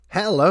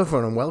Hello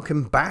everyone and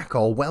welcome back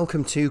or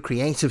welcome to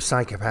Creative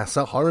Psychopaths,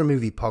 a horror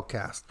movie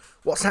podcast.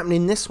 What's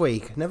happening this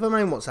week? Never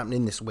mind what's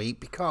happening this week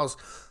because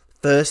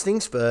first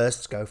things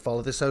first, go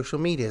follow the social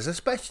medias,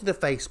 especially the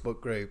Facebook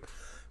group.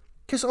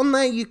 Because on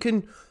there you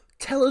can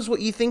tell us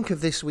what you think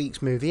of this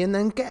week's movie and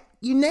then get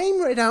your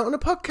name read out on a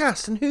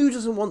podcast. And who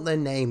doesn't want their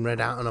name read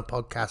out on a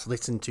podcast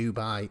listened to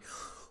by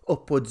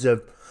upwards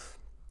of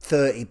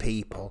 30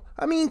 people?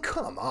 I mean,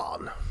 come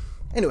on.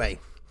 Anyway,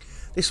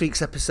 this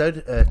week's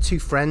episode, two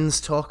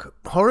friends talk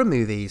horror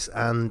movies,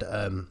 and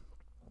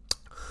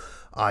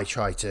I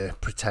try to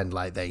pretend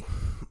like they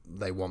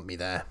want me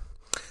there.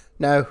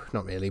 No,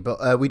 not really,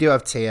 but we do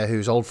have Tia,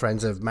 who's old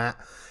friends of Matt,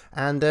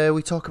 and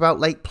we talk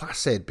about Lake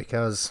Placid,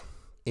 because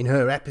in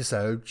her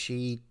episode,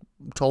 she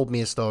told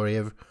me a story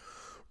of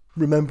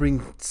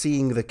remembering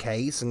seeing the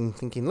case and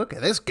thinking, look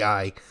at this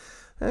guy.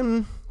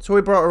 So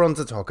we brought her on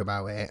to talk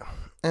about it.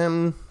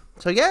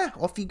 So yeah,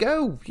 off you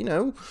go,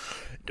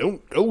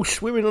 Don't go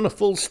swimming on a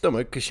full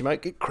stomach because you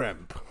might get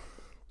cramp.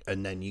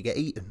 And then you get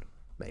eaten.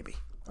 Maybe.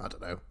 I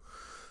don't know.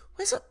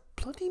 Where's that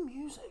bloody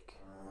music?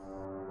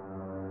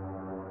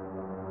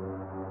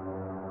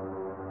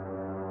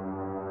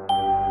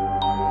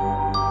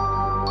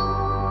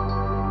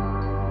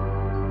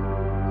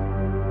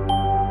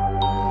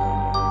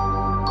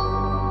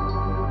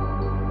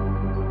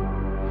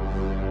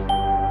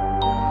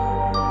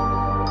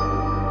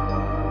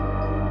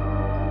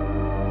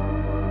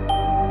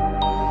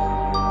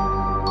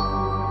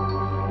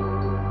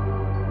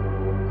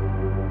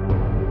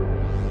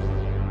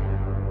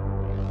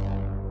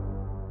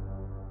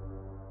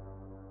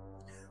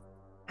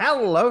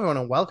 Hello everyone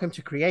and welcome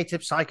to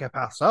Creative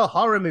Psychopaths, a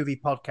horror movie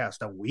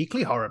podcast, a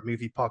weekly horror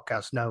movie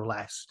podcast, no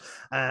less.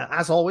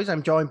 As always,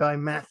 I'm joined by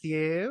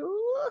Matthew.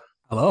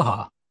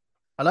 Aloha.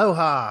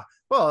 Aloha.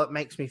 Well, it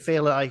makes me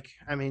feel like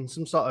I'm in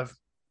some sort of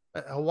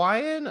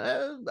Hawaiian.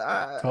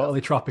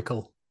 Totally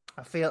tropical.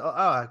 I feel,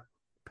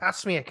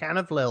 pass me a can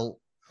of Lil.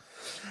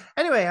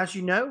 Anyway, as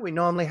you know, we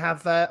normally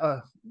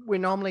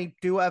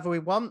do whatever we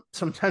want.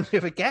 Sometimes we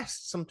have a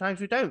guest, sometimes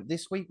we don't.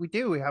 This week we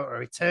do. We have a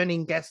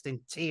returning guest in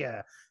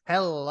Tia.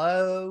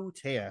 Hello,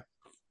 Tia.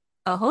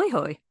 Ahoy,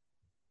 hoy.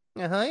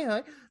 Ahoy,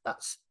 hoy.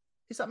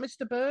 Is that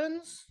Mr.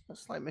 Burns?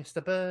 That's like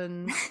Mr.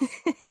 Burns.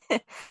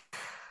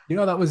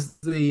 That was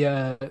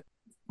the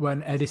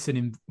when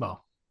Edison,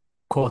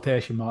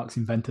 quotation marks,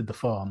 invented the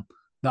phone.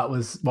 That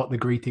was what the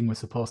greeting was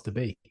supposed to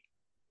be.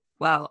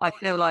 Well, I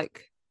feel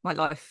like my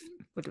life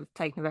would have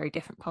taken a very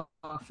different path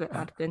if it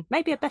had been.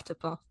 Maybe a better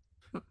path.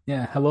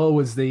 Yeah, hello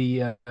was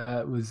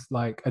was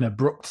like an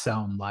abrupt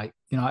sound, like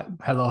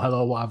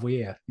hello, what have we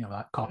here?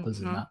 Like coppers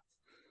and that.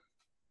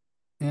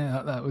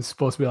 Yeah, that was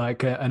supposed to be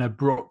like an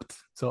abrupt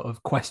sort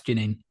of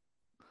questioning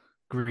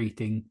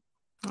greeting.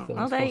 So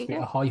well, there you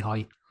go. Ahoy,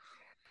 hoy.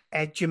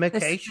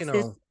 Educational.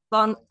 This is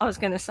fun. I was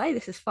going to say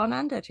this is fun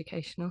and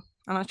educational,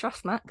 and I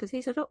trust Matt because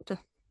he's a doctor.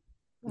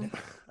 Yeah,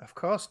 of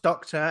course,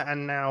 doctor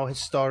and now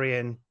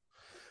historian.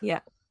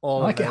 Yeah. I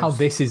like it how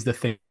this is the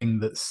thing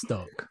that's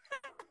stuck.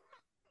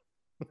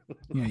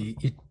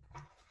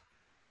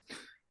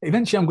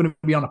 Eventually I'm going to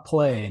be on a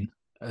plane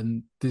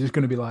and there's just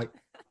going to be like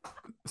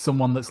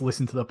someone that's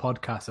listened to the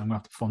podcast. I'm going to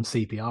have to perform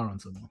CPR on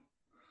someone.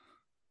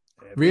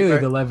 Really,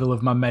 the level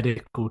of my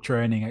medical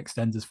training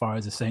extends as far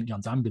as a St.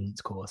 John's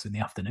ambulance course in the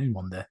afternoon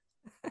one day.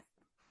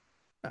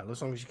 Well,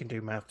 as long as you can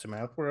do mouth to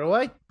mouth, we're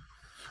away.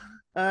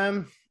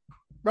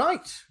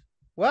 Right.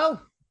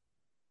 Well,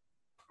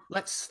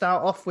 let's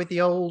start off with the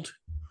old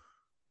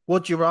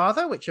Would You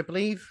Rather, which I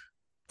believe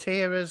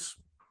Tia's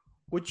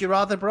Would You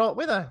Rather brought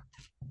with her.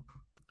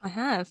 I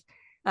have.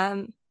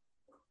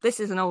 This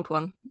is an old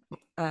one.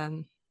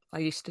 I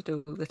used to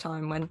do all the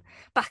time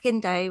back in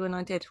day when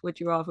I did Would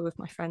You Rather with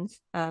my friends.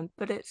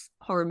 But it's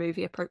horror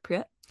movie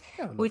appropriate.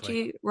 Oh, would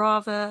you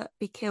rather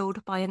be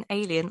killed by an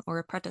alien or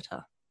a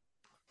predator?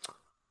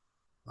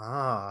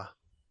 I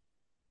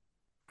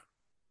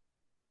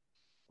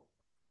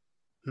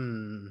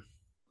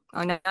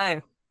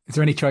know. Is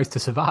there any choice to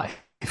survive?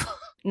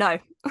 No,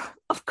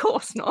 of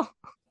course not.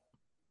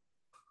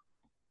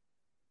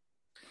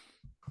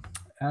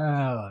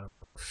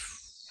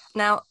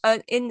 Now,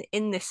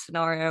 in this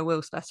scenario, I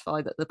will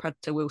specify that the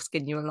predator will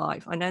skin you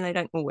alive. I know they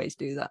don't always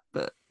do that,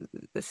 but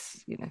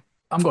this,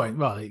 I'm going,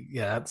 well,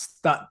 yeah,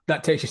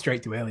 that takes you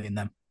straight to Alien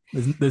then.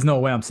 There's no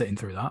way I'm sitting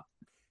through that.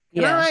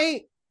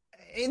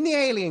 In the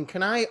Alien,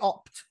 can I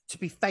opt to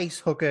be face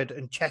hugged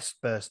and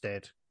chest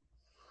bursted?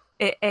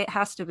 It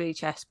has to be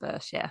chest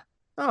burst, yeah.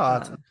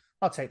 Oh,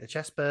 I'll take the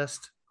chest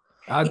burst.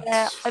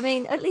 Yeah, I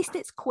mean, at least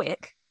it's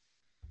quick,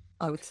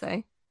 I would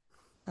say.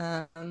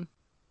 Yeah, and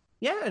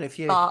if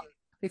you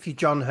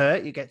John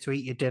Hurt, you get to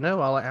eat your dinner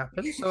while it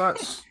happens. So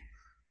that's,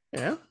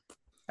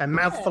 a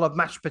mouthful of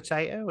mashed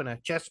potato and a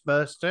chest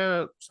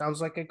burster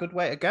sounds like a good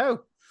way to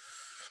go.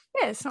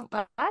 Yeah, it's not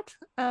bad.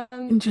 I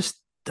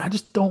just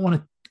don't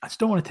want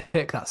to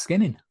take that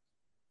skinning.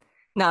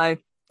 No,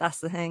 that's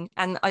the thing.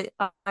 And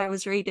I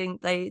was reading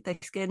they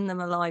skin them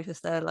alive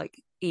as they're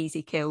like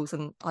easy kills,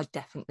 and I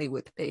definitely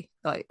would be.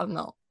 Like, I'm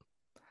not.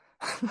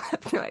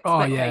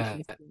 Oh yeah,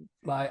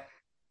 like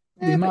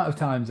The amount of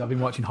times I've been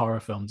watching horror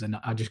films and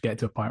I just get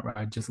to a point where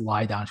I just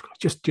lie down and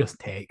just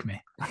take me.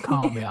 I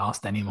can't be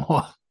asked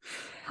anymore.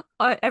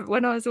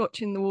 When I was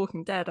watching The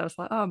Walking Dead, I was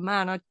like, oh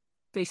man, I'd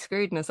be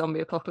screwed in a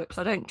zombie apocalypse.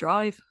 I don't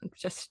drive.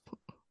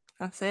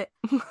 That's it.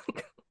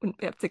 Wouldn't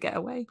be able to get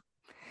away.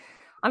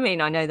 I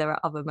mean, I know there are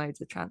other modes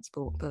of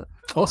transport, but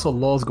Also,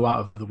 laws go out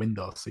of the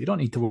window, so you don't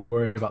need to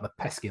worry about the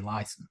pesky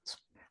license.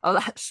 oh,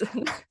 that's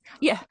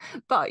yeah.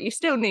 But you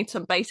still need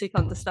some basic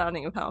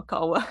understanding of how a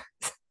car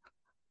works.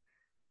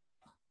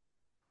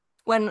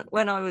 When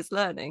I was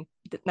learning,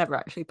 it never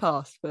actually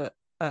passed, but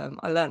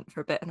I learned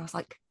for a bit, and I was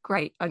like,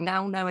 great, I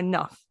now know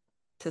enough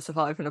to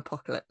survive an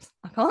apocalypse.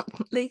 I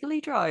can't legally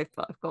drive,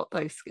 but I've got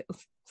those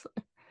skills. So,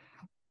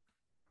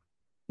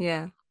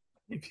 yeah.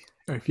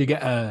 If you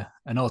get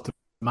an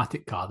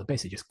automatic car, they're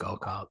basically just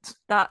go-karts.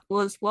 That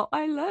was what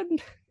I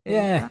learned.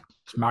 Yeah,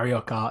 just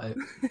Mario Kart.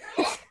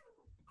 Yeah.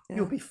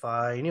 You'll be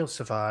fine. You'll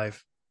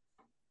survive.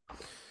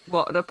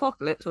 What, an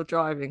apocalypse or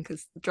driving?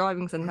 Because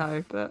driving's a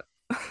no, but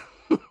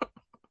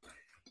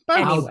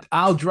Anyway.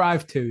 I'll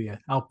drive to you.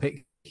 I'll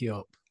pick you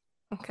up.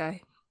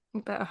 Okay,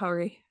 you better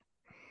hurry.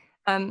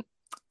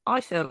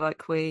 I feel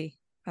like we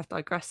have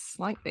digressed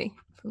slightly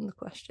from the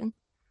question.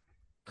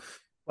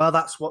 Well,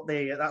 that's what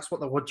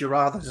the Would You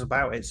Rather is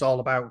about. It's all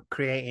about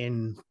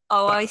creating.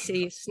 Oh, I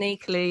see.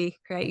 Sneakily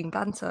creating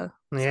banter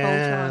this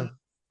Yeah. whole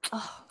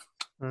time.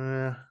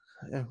 Oh.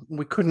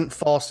 We couldn't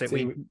force it.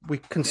 We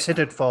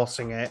considered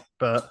forcing it,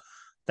 but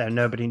then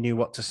nobody knew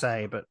what to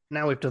say. But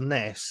now we've done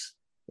this,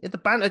 the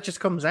banter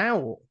just comes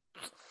out.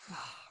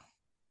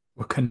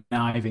 We're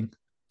conniving.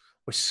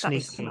 We're sneaky.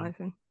 That is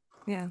conniving.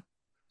 Yeah.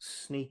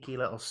 Sneaky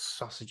little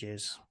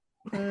sausages.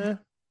 Yeah.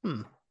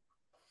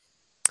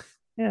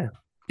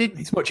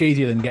 It's much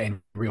easier than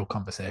getting real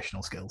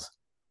conversational skills.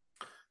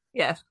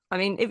 Yeah. I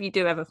mean, if you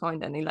do ever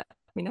find any, let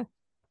me know.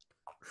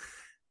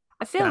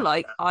 I feel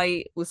like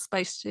I was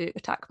supposed to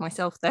attack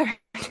myself there.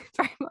 It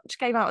very much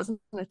came out as an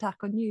attack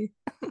on you.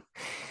 So,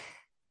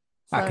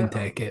 I can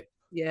take it.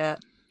 Yeah.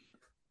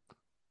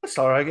 It's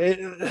all right.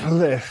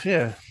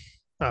 Yeah.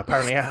 Oh,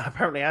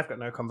 apparently I've got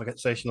no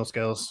conversational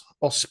skills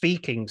or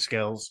speaking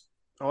skills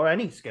or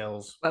any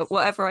skills. Well,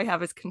 whatever I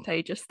have is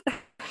contagious.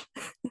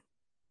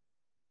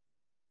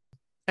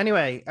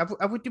 Anyway,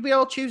 did we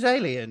all choose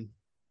Alien?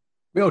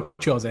 We all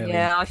chose Alien.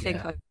 Yeah, I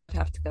think I'd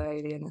have to go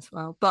Alien as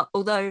well. But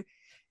although,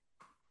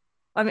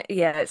 I mean,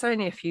 yeah, it's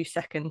only a few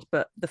seconds,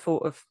 but the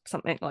thought of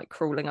something like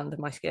crawling under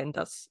my skin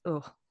does,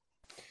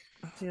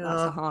 that's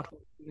a hard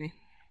one for me.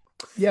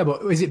 Yeah,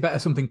 but is it better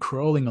something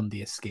crawling under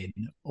your skin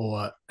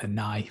or a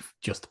knife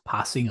just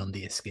passing under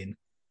your skin,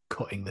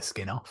 cutting the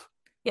skin off?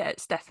 Yeah,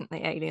 it's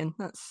definitely Alien.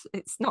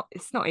 It's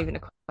not even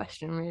a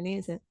question, really,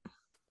 is it?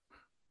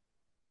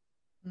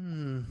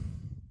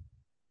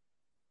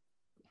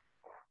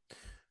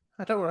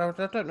 I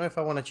don't know if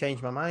I want to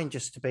change my mind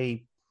just to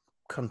be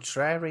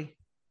contrary,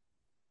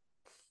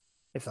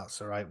 if that's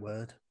the right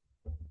word.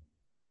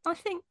 I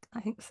think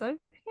so.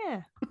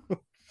 Yeah.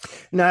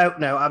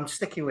 No, I'm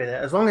sticking with it.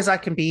 As long as I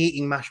can be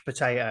eating mashed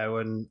potato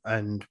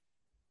and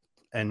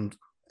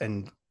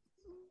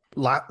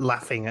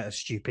laughing at a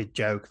stupid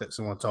joke that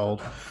someone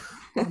told,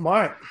 I'm all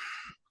right.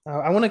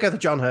 I want to go the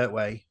John Hurt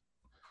way.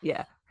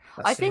 Yeah.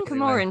 I think a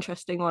more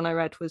interesting one I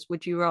read was,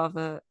 would you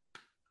rather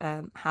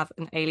have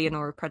an alien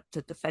or a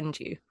predator defend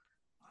you?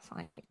 I was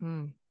like,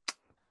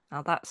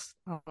 now that's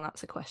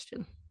a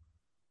question.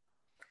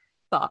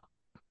 But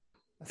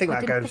I think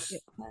that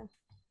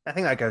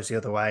goes the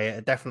other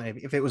way.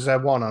 Definitely, if it was a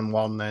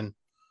one-on-one, then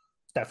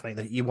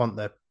definitely that you want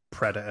the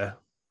predator.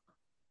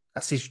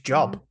 That's his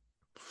job.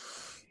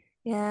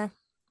 Yeah.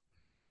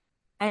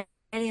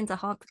 Aliens are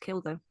hard to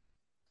kill, though.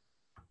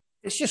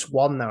 It's just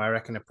one, though. I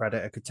reckon a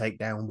predator could take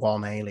down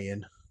one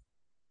alien.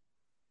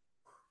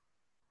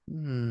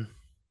 Didn't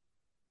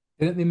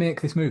they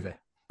make this movie?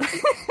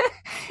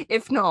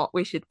 If not,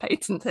 we should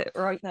patent it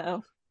right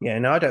now. Yeah,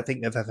 no, I don't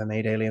think they've ever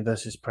made Alien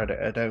versus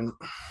Predator. Don't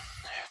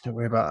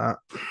worry about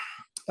that.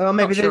 Oh,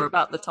 maybe Not sure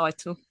about the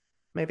title.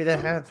 Maybe they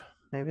have.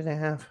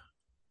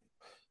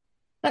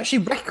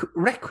 Actually,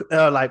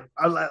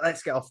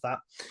 let's get off that.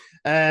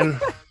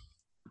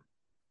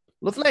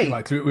 Lovely.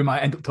 We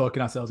might end up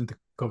talking ourselves into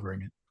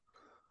covering it.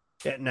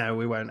 Yeah, no,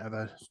 we won't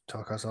ever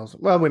talk ourselves.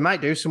 Well, we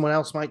might do. Someone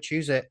else might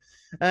choose it.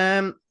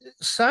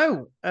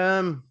 So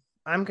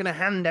I'm going to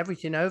hand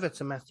everything over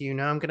to Matthew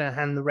now. I'm going to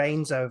hand the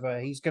reins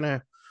over. He's going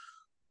to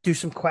do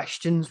some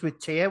questions with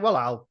Tia. Well,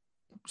 I'll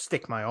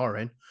stick my oar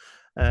in.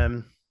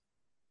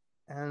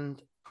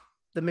 And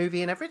the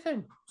movie and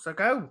everything. So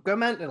go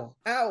mental.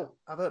 Ow,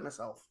 I've hurt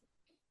myself.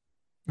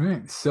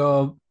 Right.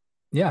 So,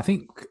 yeah, I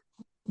think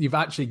you've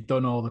actually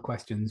done all the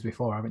questions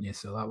before, haven't you?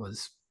 So that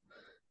was...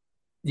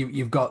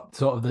 You've got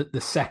sort of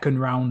the second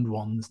round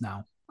ones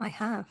now. I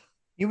have.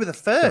 You were the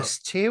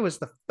first. So, Tia was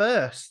the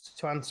first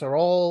to answer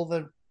all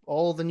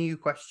the new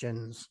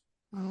questions.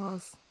 I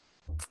was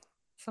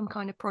some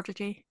kind of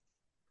prodigy.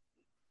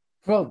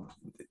 Well,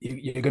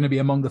 you're going to be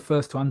among the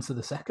first to answer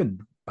the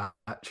second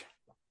batch.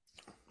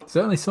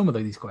 Certainly some of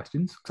these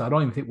questions, because I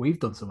don't even think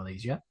we've done some of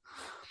these yet.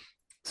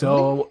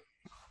 So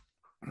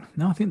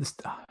No, I think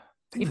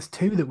there's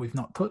two that we've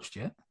not touched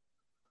yet.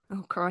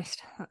 Oh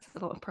Christ, that's a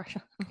lot of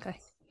pressure. Okay.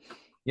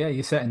 Yeah,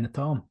 you're setting the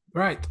tone.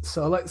 Right,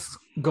 so let's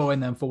go in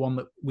then for one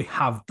that we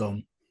have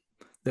done.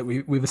 That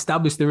we've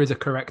established there is a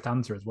correct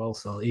answer as well,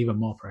 so even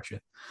more pressure.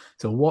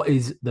 So what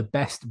is the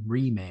best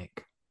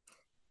remake?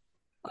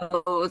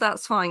 Oh,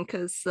 that's fine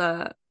because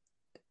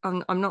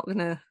I'm not going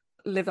to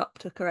live up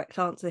to correct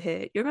answer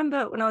here. You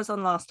remember when I was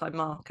on last time,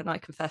 Mark, and I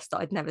confessed that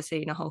I'd never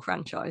seen a whole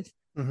franchise?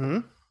 Mm-hmm.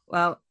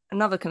 Well,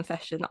 another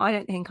confession. I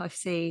don't think I've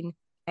seen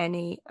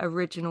any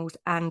originals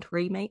and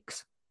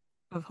remakes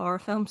of horror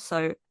films.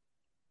 So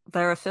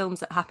there are films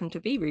that happen to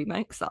be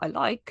remakes that I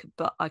like,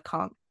 but I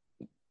can't,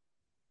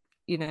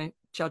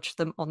 judge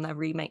them on their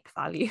remake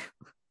value,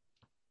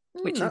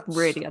 which is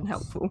really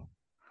unhelpful.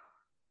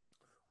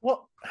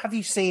 What have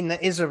you seen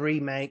that is a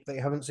remake that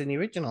you haven't seen the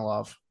original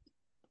of?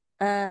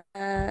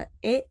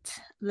 It,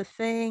 The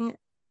Thing,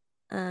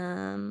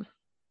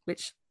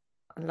 which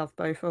I love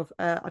both of.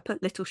 I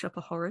put Little Shop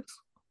of Horrors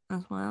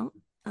as well.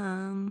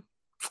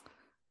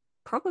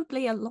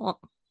 Probably a lot,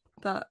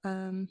 but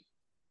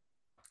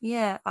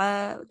yeah.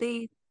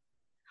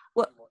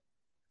 What?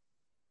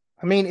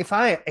 I mean, if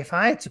I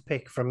had to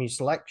pick from your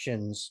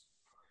selections,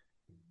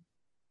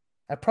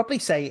 I'd probably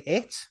say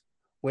It,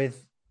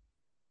 with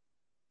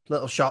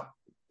Little Shop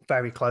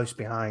very close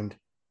behind.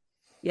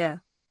 Yeah.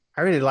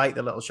 I really like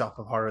the Little Shop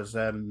of Horrors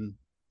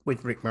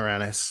with Rick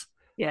Moranis.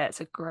 Yeah,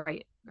 it's a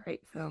great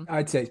film.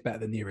 I'd say it's better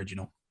than the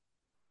original.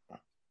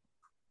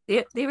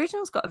 The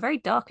original's got a very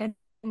dark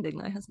ending,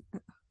 though, hasn't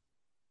it?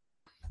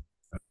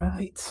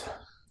 Right.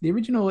 The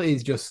original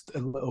is just a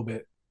little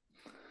bit.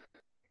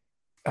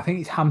 I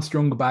think it's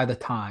hamstrung by the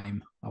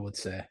time, I would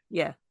say.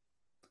 Yeah.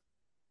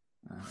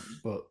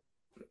 But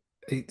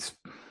it's.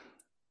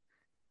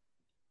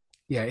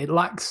 Yeah, it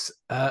lacks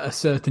a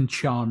certain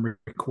charm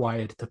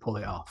required to pull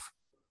it off.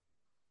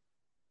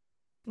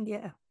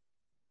 Yeah.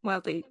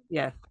 Well,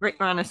 Rick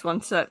Moranis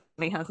one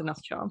certainly has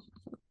enough charm.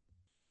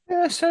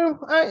 Yeah,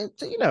 so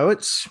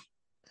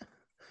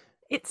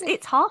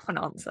it's half an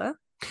answer.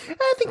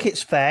 I think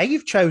it's fair.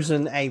 You've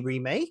chosen a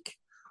remake,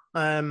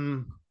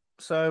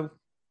 so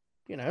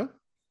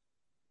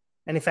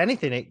and if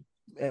anything,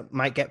 it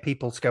might get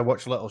people to go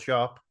watch Little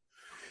Shop.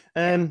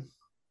 But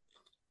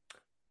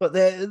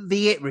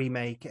the It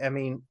remake, I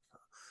mean,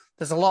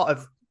 there's a lot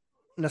of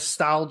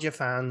nostalgia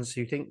fans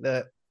who think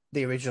that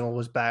the original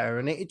was better,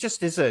 and it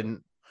just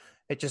isn't.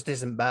 It just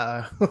isn't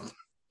better.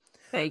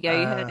 There you go.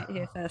 You heard it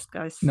here first,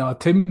 guys. No,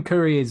 Tim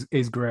Curry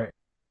is great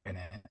in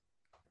it,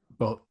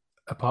 but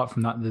apart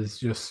from that, there's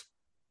just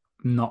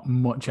not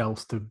much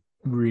else to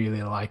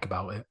really like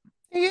about it.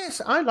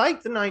 Yes, I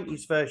like the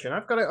 90s version.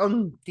 I've got it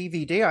on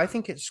DVD. I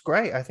think it's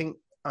great. I think,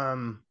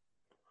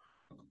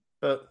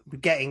 but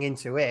getting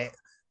into it,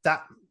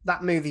 that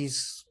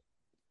movie's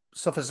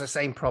suffers the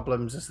same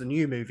problems as the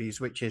new movies,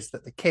 which is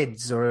that the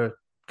kids are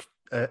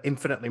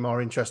infinitely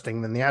more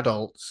interesting than the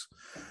adults.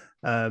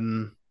 I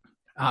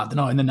don't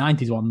know. In the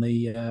 90s one,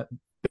 the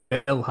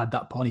Bill had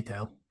that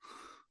ponytail.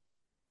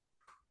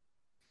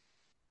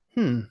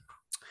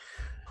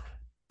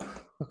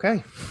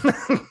 Okay.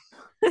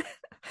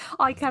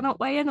 I cannot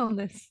weigh in on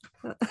this.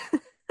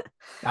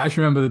 I just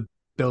remember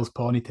Bill's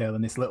ponytail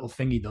and this little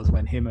thing he does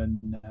when him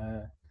and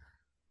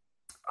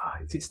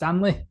is it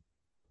Stanley?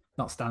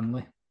 Not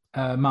Stanley.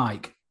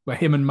 Mike. Where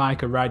him and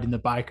Mike are riding the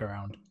bike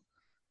around.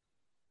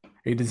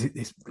 He does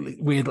this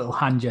weird little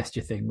hand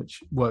gesture thing,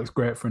 which works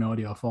great for an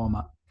audio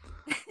format.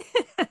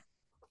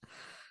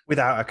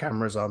 Without our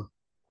cameras on.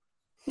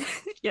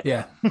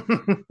 Yeah.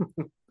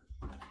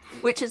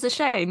 Which is a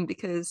shame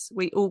because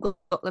we all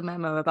got the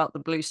memo about the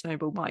blue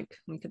snowball mic.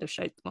 We could have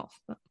showed them off.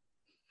 But...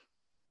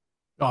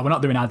 Oh, we're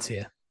not doing ads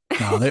here.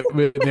 No,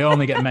 they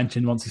only get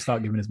mentioned once you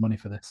start giving us money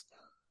for this.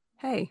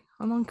 Hey,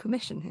 I'm on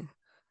commission here.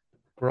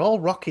 We're all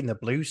rocking the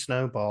blue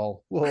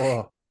snowball.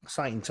 Whoa,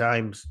 exciting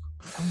times.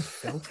 Sounds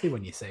filthy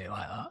when you say it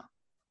like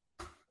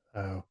that.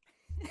 Oh.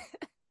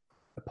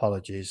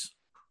 Apologies.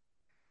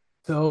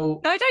 So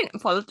no, don't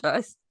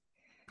apologise.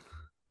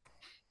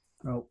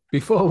 Well,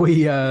 before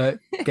we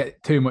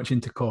get too much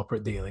into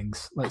corporate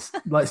dealings,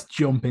 let's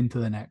jump into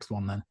the next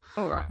one then.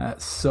 All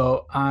right.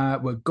 So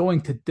we're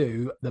going to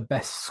do the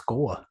best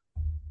score.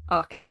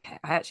 Okay,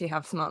 I actually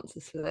have some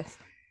answers for this.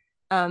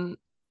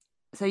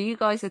 So you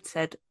guys had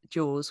said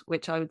Jaws,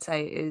 which I would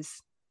say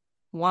is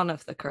one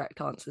of the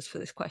correct answers for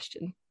this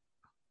question.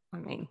 I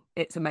mean,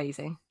 it's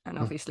amazing and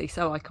obviously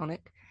so iconic.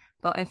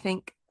 But I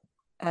think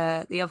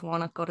the other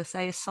one I've got to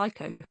say is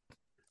Psycho.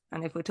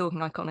 And if we're talking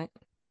iconic,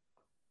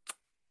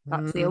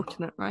 that's the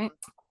ultimate, right?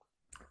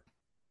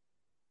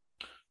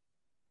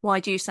 Why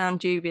do you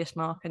sound dubious,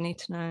 Mark? I need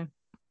to know.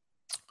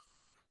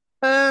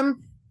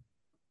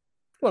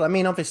 Well, I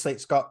mean, obviously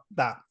it's got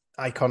that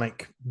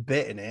iconic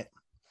bit in it.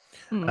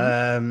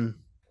 I'm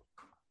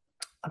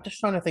just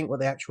trying to think what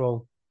the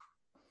actual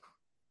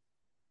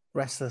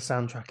rest of the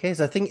soundtrack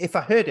is. I think if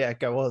I heard it, I'd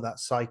go, "Oh,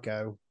 that's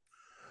Psycho."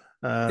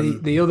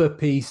 The other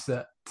piece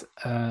that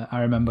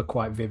I remember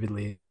quite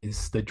vividly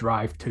is the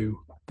drive to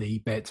the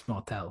Bates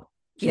Motel.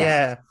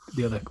 Yeah,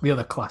 the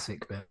other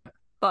classic bit.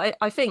 But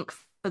I think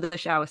for the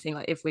shower scene,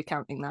 like if we're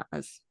counting that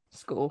as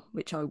score,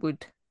 which I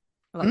would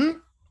like,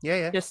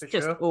 Yeah, just for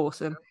sure.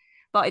 awesome.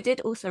 But I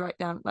did also write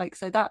down like,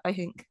 so that I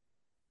think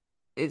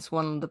is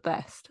one of the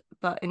best.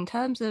 But in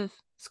terms of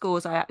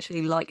scores I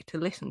actually like to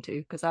listen to,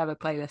 because I have a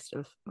playlist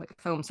of like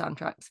film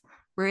soundtracks,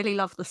 really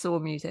love the Saw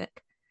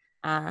music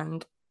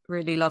and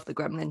really love the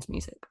Gremlins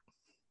music.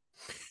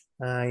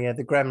 Yeah,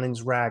 the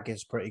Gremlins rag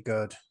is pretty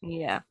good.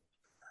 Yeah.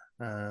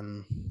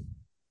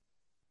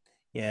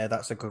 Yeah,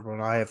 that's a good one.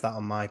 I have that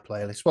on my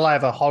playlist. Well, I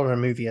have a horror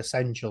movie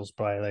essentials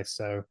playlist,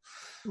 so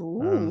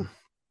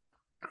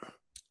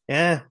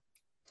yeah.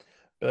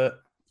 But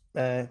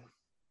yeah.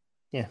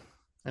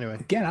 Anyway,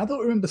 again, I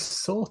don't remember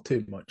Saw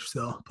too much.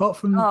 So apart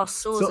from Saw's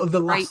sort of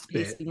the great last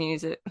piece bit, of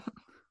music.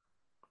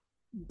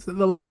 so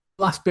the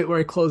last bit where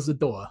he closed the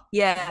door.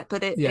 Yeah,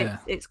 but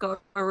it's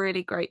got a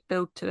really great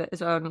build to it as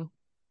well. And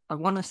I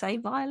want to say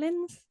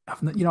violins.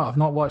 I've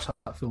not watched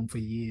that film for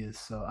years,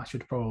 so I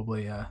should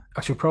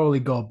probably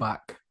go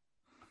back.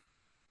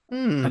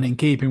 And in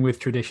keeping with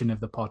tradition of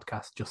the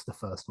podcast, just the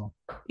first one.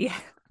 Yeah.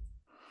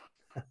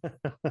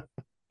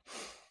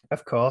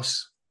 Of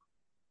course.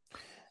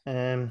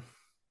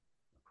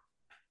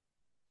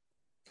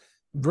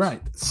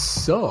 Right.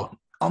 So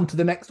on to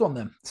the next one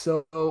then.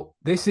 So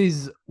this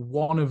is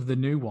one of the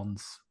new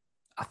ones.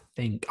 I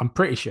think I'm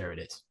pretty sure it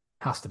is.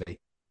 Has to be.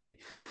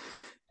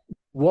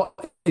 What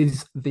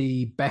is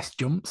the best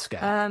jump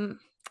scare?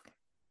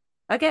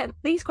 Again,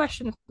 these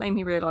questions made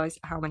me realize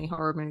how many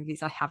horror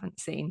movies I haven't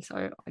seen.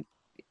 So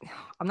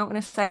I'm not going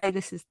to say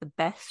this is the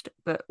best,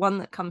 but one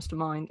that comes to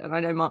mind, and I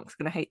know Mark's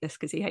going to hate this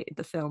because he hated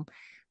the film,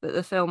 but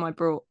the film I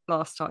brought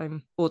last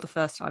time, or the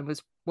first time,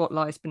 was What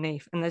Lies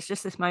Beneath. And there's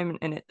just this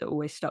moment in it that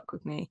always stuck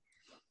with me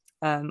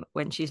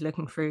when she's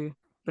looking through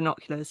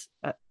binoculars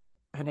at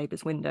her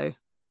neighbour's window.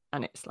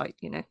 And it's like,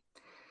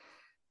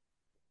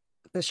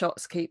 the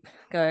shots keep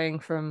going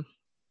from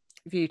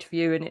view to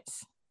view, and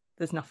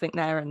there's nothing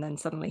there, and then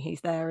suddenly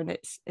he's there, and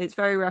it's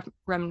very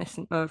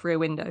reminiscent of Rear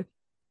Window.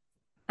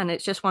 And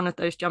it's just one of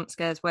those jump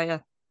scares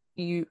where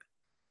you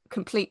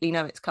completely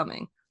know it's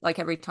coming. Like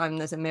every time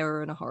there's a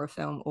mirror in a horror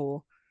film,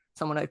 or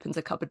someone opens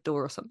a cupboard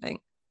door or something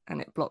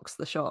and it blocks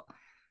the shot,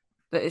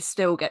 but it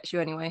still gets you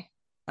anyway.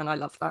 And I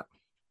love that.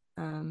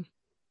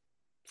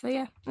 So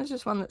yeah, it's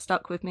just one that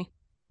stuck with me.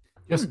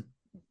 Just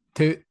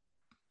to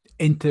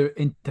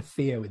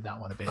interfere with that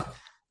one a bit,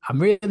 I'm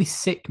really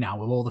sick now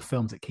with all the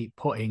films that keep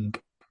putting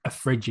a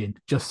fridge in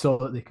just so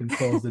that they can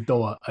close the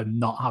door and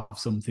not have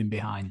something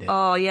behind it.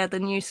 Oh yeah, the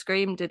new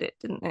Scream did it,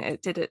 didn't it?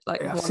 It did it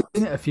like I've seen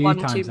it a few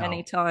times too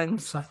many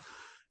times. Like,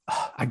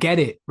 I get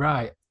it,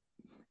 right?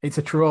 It's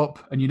a trope,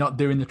 and you're not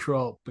doing the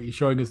trope, but you're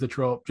showing us the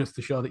trope just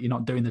to show that you're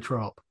not doing the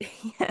trope.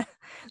 Yeah,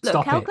 look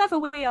Stop how it. clever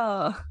we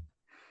are.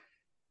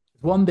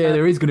 One day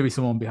there is going to be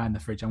someone behind the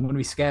fridge. I'm going to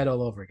be scared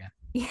all over again.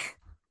 Yeah.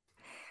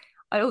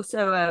 I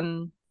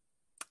also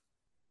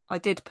I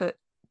did put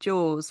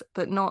Jaws,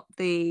 but not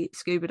the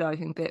scuba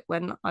diving bit.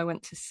 When I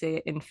went to see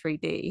it in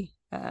 3D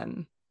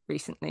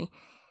recently,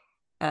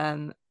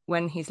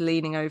 when he's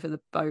leaning over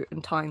the boat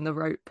and tying the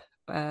rope,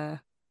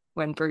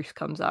 when Bruce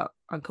comes out,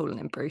 I'm calling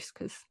him Bruce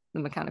because the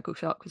mechanical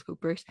shark was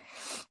called Bruce,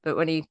 but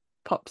when he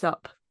pops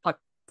up, I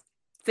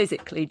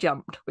physically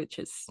jumped, which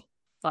is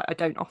like, I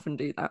don't often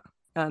do that.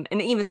 And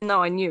even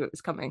though I knew it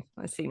was coming,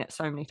 I've seen it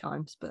so many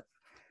times, but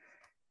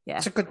yeah,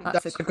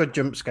 that's a good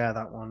jump scare,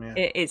 that one. Yeah,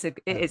 it is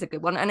a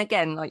good one. And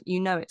again, like,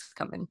 it's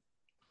coming,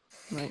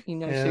 like,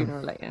 sooner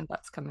or later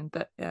that's coming.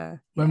 But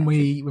when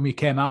we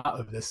came out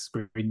of this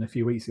screen a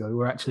few weeks ago, we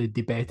were actually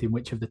debating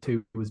which of the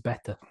two was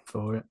better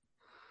for it,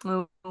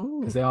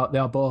 because they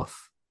are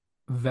both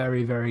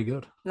very, very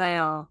good. They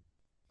are.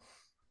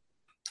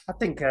 I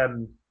think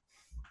I'm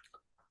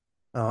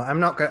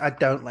not going.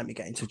 Don't let me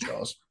get into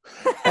Jaws.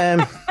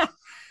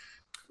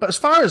 But as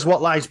far as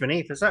What Lies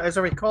Beneath, as I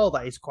recall,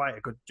 that is quite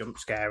a good jump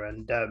scare,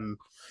 and and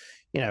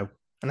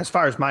as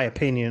far as my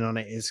opinion on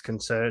it is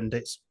concerned,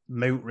 it's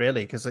moot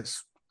really,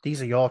 because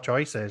these are your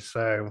choices.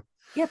 So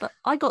yeah, but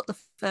I got the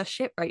first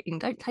ship rating.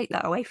 Don't take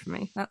that away from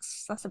me.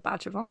 That's a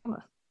badge of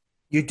honor.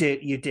 You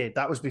did.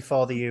 That was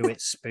before the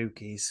It's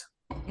Spookies.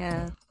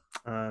 Yeah.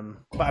 But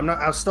I'm not.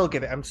 I'm still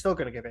going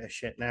to give it a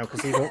shit now,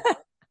 because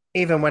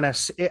even when I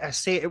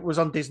see it was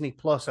on Disney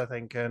Plus, I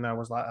think, and I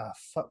was like, oh,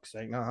 fuck's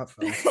sake, not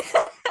that film.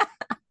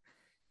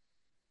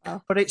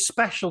 But it's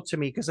special to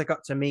me because I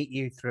got to meet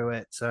you through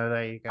it. So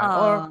there you go.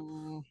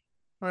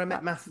 Or I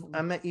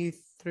met you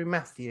through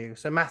Matthew.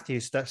 So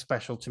Matthew's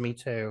special to me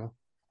too.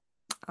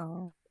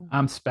 Oh,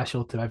 I'm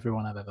special to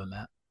everyone I've ever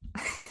met.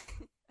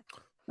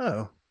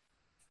 Oh.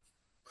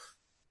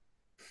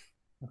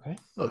 Okay.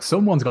 Look,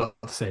 someone's got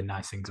to say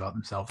nice things about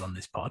themselves on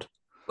this pod.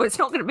 Well, it's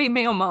not going to be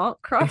me or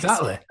Mark, Christ.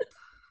 Exactly.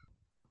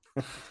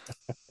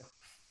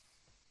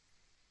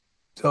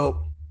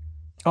 So,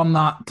 on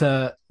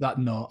that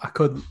note, I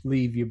could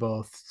leave you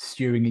both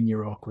stewing in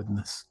your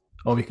awkwardness,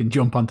 or we can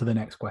jump on to the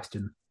next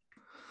question.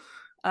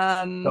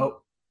 I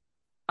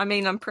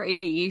mean, I'm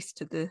pretty used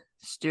to the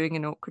stewing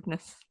in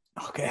awkwardness.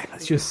 Okay,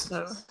 let's just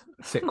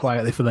sit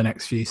quietly for the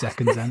next few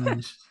seconds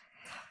then.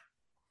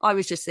 I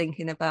was just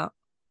thinking about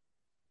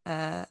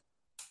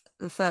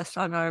the first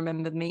time I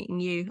remember meeting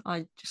you,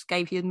 I just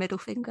gave you the middle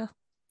finger.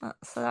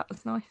 So that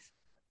was nice.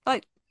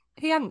 Like,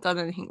 he hadn't done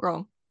anything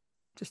wrong,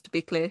 just to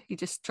be clear. He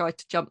just tried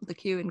to jump the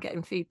queue and get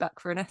him feedback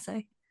for an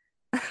essay.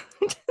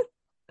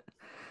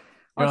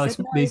 No.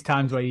 These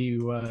times where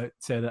you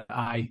say that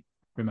I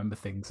remember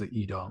things that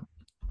you don't.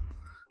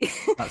 Do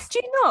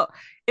you not?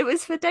 It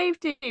was for Dave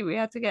D. We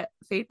had to get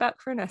feedback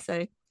for an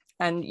essay,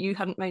 and you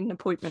hadn't made an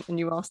appointment, and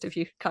you asked if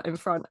you could cut in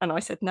front, and I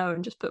said no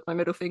and just put my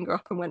middle finger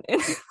up and went in.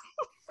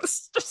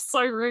 It's just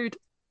so rude.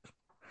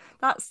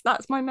 That's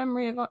my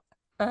memory of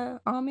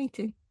our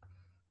meeting.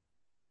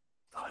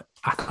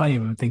 I can't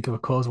even think of a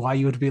cause why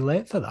you would be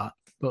late for that.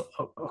 But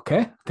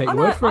okay, take your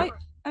word for it.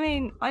 I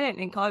mean, I don't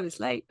think I was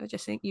late. I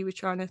just think you were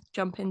trying to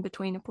jump in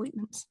between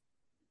appointments.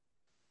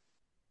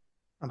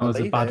 I was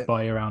a bad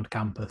boy around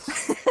campus.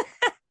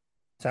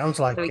 Sounds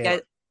like there we it. go.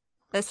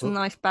 There's some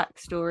nice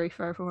backstory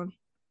for everyone.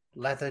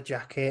 Leather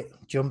jacket,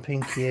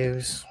 jumping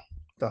queues,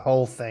 the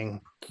whole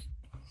thing.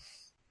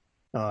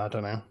 Oh, I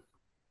don't know.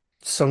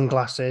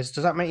 Sunglasses.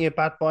 Does that make you a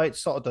bad boy? It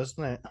sort of does,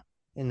 doesn't it?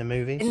 In the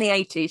movies. In the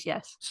 80s,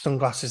 yes.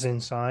 Sunglasses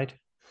inside.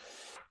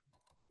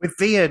 We've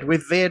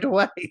veered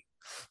away.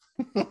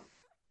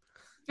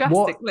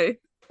 Drastically.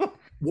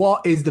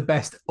 What is the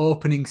best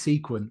opening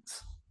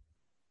sequence?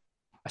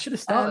 I should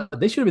have started.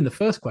 This should have been the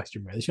first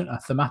question, really. Shouldn't I?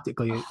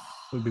 Thematically, it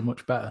would be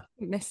much better.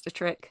 You missed a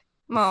trick.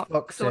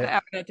 Mark, sort it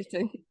out in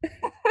editing.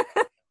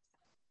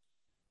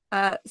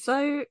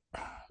 So,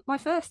 my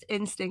first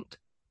instinct,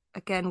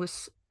 again,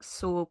 was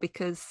Saw,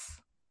 because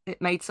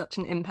it made such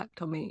an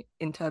impact on me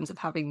in terms of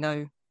having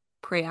no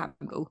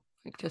preamble.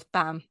 Like, just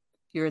bam,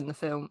 you're in the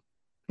film.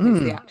 It's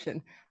the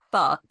action.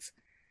 But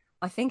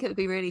I think it would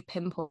be really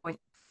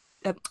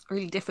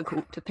really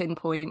difficult to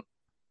pinpoint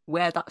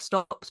where that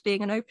stops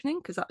being an opening,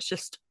 because that's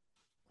just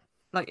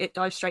like it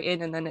dives straight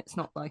in, and then it's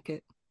not like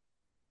it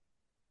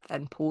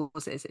then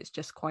pauses. It's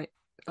just quite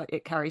like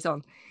it carries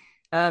on.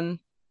 So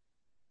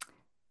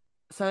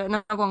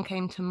another one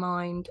came to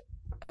mind,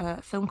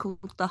 a film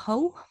called The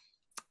Hole,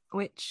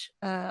 which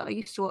I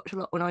used to watch a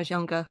lot when I was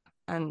younger,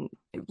 and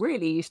it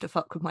really used to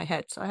fuck with my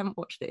head. So I haven't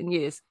watched it in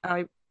years.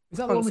 Is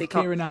that the one with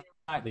Keira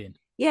Knightley in?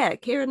 Yeah,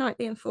 Keira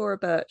Knightley and Thora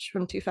Birch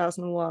from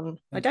 2001.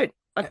 I don't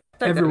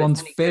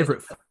Everyone's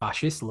favourite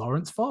fascist,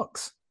 Lawrence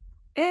Fox.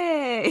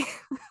 Hey.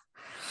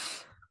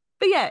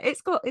 But yeah,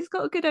 it's got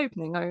a good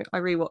opening. I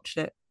rewatched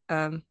it.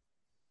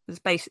 It's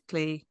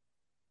basically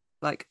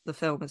like the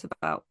film is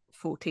about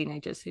 4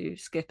 teenagers who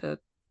skip a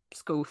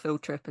school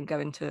field trip and go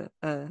into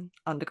an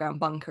underground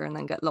bunker and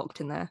then get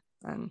locked in there,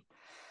 and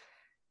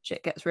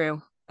shit gets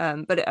real.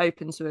 But it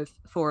opens with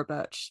Thora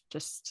Birch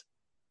just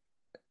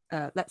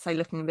let's say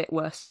looking a bit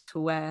worse for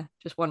wear,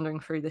 just wandering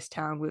through this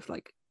town with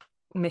like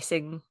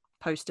missing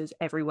posters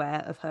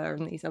everywhere of her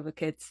and these other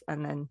kids,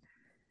 and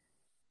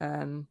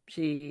then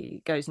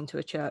she goes into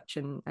a church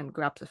and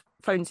grabs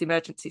phones the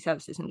emergency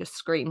services and just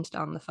screams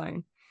down the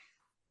phone.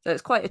 So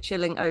it's quite a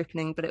chilling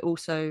opening, but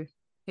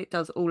it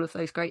does all of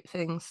those great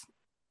things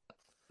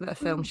that a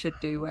film should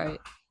do, where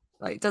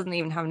it doesn't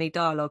even have any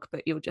dialogue,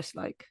 but you're just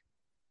like,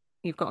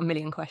 you've got a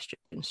million questions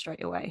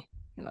straight away.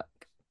 You're like,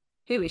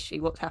 who is she?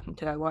 What's happened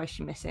to her? Why is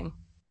she missing?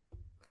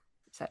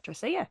 Etc.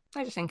 So yeah,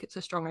 I just think it's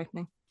a strong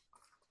opening.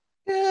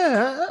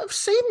 Yeah, I've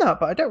seen that,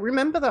 but I don't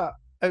remember that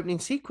opening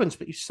sequence.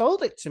 But you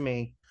sold it to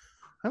me.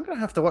 I'm going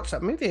to have to watch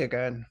that movie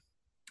again.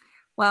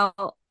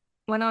 Well,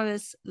 when I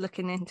was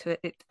looking into it,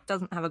 it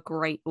doesn't have a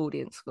great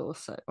audience score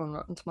on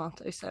Rotten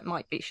Tomatoes, so it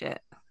might be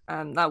shit.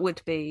 That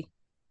would be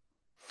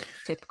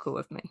typical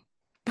of me.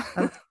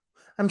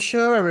 I'm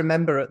sure I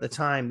remember at the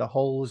time The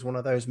Hole was one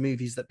of those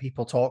movies that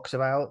people talked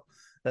about.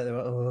 That they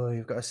were, oh,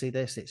 you've got to see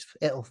this.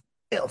 It'll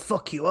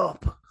fuck you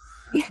up.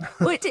 Yeah,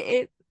 well,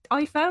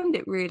 I found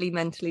it really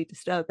mentally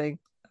disturbing,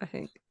 I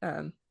think,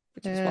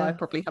 which is why I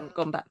probably haven't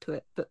gone back to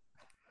it. But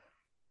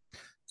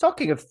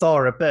talking of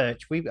Thora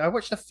Birch, I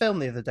watched a film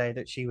the other day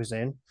that she was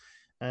in,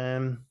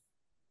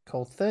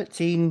 called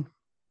 13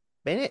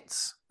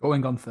 Minutes.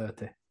 Going on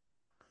 30.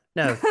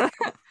 No,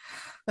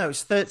 no,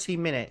 it's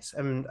 13 minutes,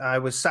 and I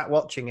was sat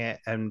watching it,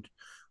 and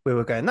we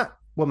were going, that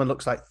woman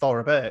looks like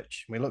Thora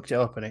Birch. We looked it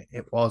up, and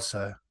it was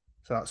her,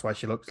 so that's why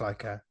she looks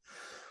like her.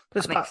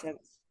 But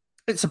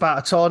it's about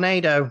a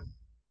tornado.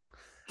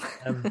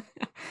 But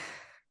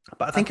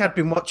I think I'd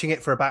been watching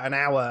it for about an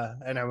hour,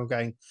 and I'm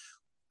going,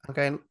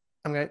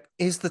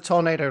 is the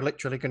tornado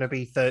literally going to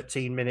be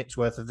 13 minutes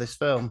worth of this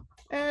film?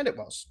 And it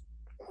was.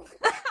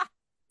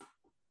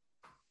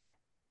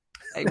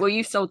 Well,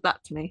 you sold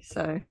that to me,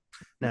 so.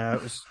 No,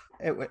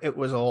 it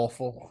was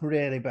awful,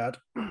 really bad.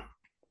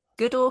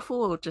 Good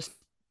awful, or just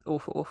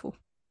awful?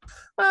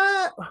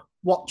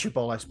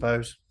 Watchable, I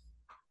suppose.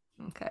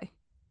 Okay.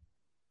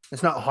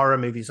 It's not a horror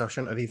movie, so I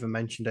shouldn't have even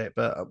mentioned it.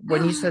 But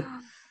when you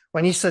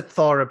said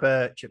Thora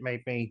Birch, it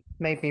made me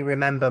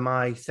remember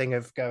my thing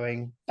of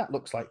going, that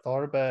looks like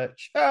Thora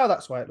Birch. Oh,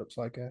 that's why it looks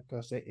like her,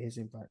 because it is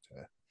in fact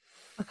her.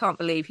 I can't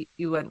believe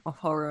you went off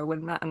horror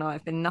when Matt and I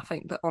have been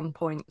nothing but on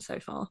point so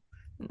far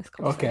in this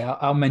conversation. Okay,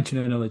 I'll mention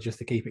another just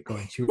to keep it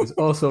going. She was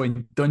also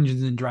in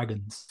Dungeons and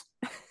Dragons.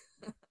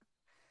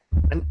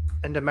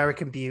 And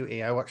American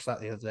Beauty. I watched that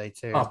the other day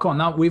too. Oh, come on.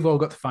 Now we've all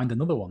got to find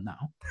another one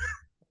now.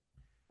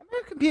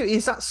 American Beauty,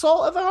 is that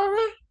sort of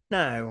horror?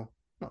 No,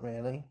 not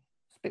really.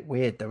 It's a bit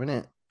weird though, isn't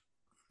it?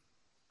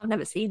 I've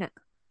never seen it.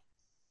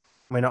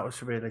 We're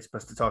not really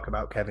supposed to talk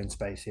about Kevin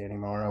Spacey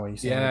anymore, are we?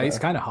 So Yeah, it's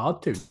kind of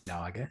hard to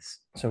now, I guess.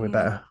 So we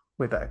better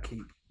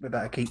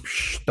keep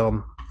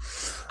stum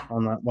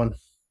on that one.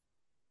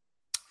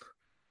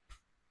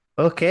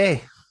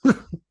 Okay.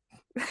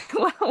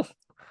 Wow.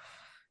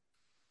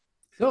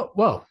 So,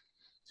 well,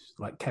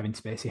 like Kevin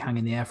Spacey hang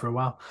in the air for a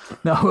while.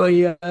 No,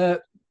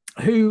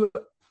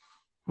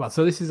 well,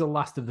 so this is the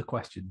last of the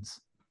questions.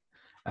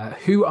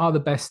 Who are the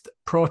best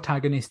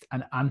protagonist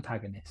and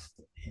antagonist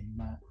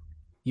in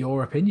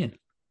your opinion?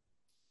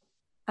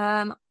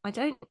 I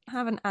don't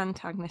have an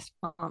antagonist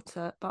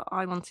answer, but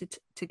I wanted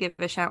to give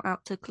a shout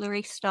out to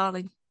Clarice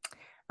Starling.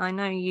 I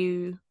know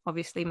you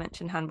obviously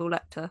mentioned Hannibal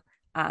Lecter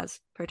as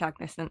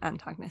protagonist and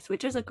antagonist,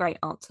 which is a great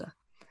answer.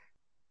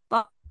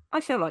 But I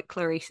feel like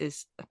Clarice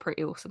is a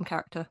pretty awesome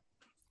character.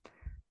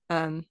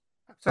 Very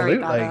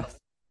badass.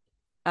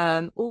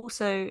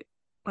 Also,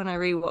 when I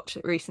rewatched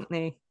it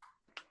recently,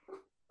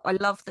 I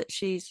love that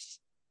she's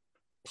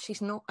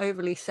not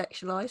overly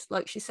sexualized.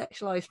 Like, she's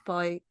sexualized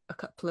by a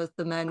couple of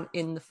the men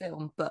in the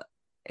film, but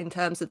in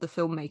terms of the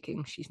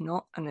filmmaking, she's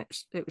not, and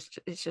it's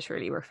just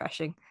really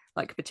refreshing.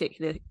 Like,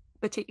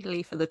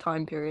 particularly for the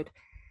time period,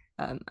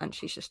 and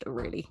she's just a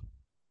really,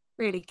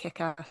 really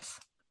kick-ass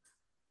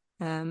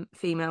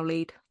female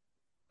lead.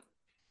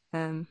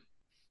 So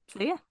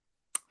yeah,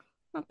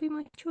 that'd be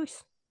my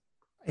choice.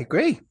 I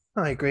agree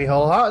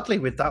wholeheartedly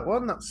with that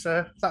one. That's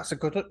a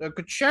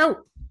good shout.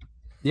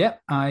 Yeah,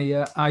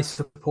 I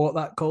support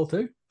that call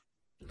too.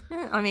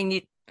 Yeah, I mean,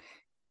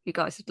 you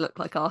guys would look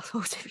like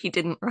arseholes if you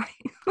didn't, right?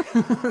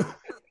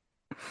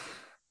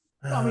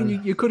 I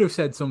mean, you could have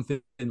said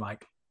something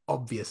like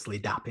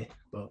obviously dappy,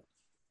 but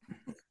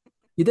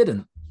you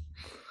didn't.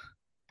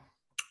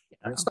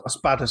 It's not as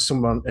bad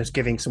as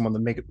giving someone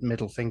the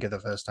middle finger the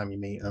first time you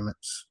meet them.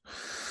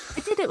 I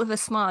did it with a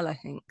smile, I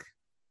think.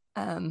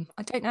 I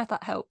don't know if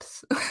that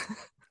helps.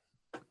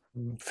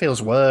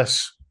 Feels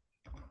worse.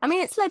 I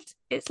mean,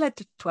 it's led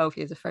to 12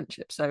 years of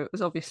friendship, so it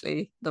was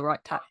obviously the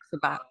right tack for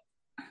that.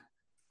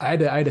 I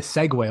had a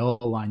segue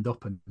all lined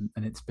up, and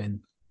it's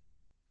been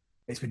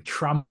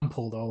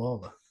trampled all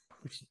over.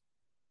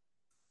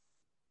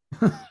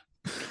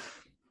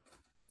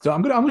 So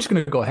I'm just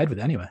gonna go ahead with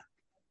it anyway.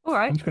 All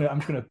right. I'm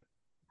just gonna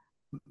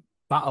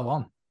battle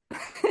on.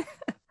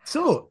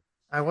 So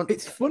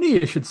it's funny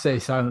you should say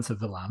Silence of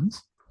the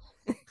Lambs.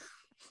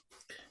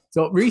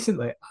 So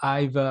recently,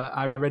 I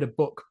read a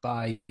book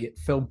by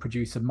film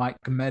producer Mike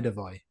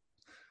Medavoy,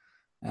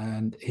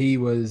 and he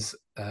was,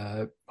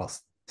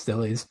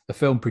 still is, a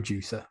film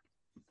producer,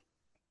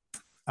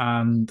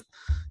 and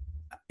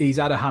he's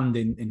had a hand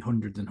in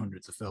hundreds and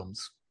hundreds of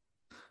films.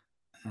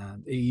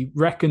 And he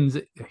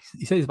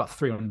says about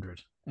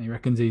 300, and he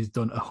reckons he's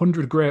done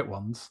 100 great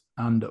ones,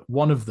 and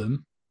one of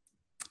them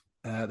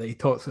that he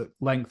talks at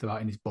length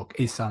about in his book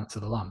is Silence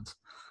of the Lambs.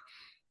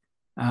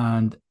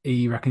 And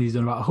he reckons he's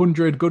done about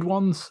 100 good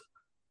ones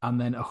and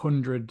then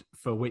 100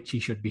 for which he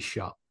should be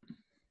shot.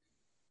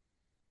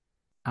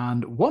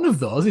 And one of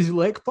those is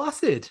Lake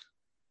Placid.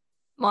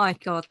 My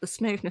God, the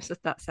smoothness of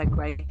that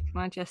segue. Can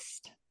I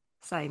just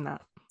say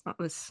that? That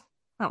was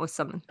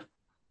something.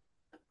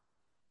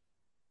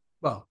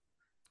 Well,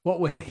 what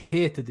we're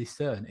here to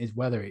discern is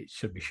whether it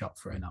should be shot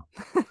for or not.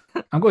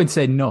 I'm going to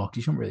say no, because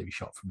you shouldn't really be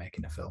shot for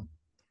making a film.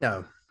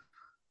 No.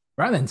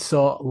 Right then,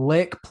 so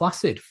Lake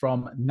Placid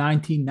from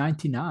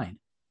 1999.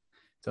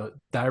 So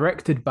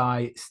directed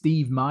by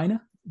Steve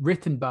Miner,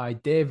 written by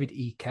David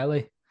E.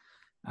 Kelly,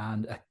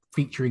 and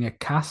featuring a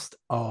cast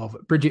of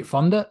Bridget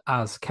Fonda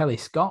as Kelly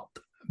Scott,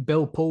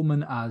 Bill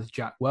Pullman as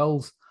Jack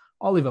Wells,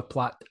 Oliver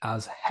Platt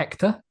as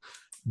Hector,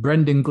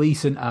 Brendan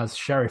Gleeson as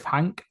Sheriff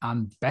Hank,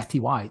 and Betty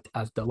White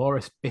as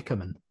Dolores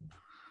Bickerman.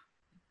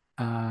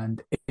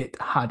 And it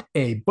had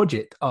a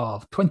budget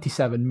of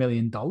 $27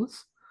 million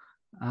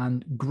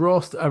and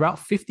grossed about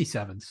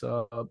 57,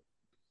 so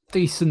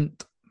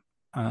decent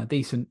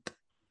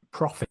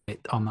profit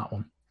on that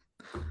one.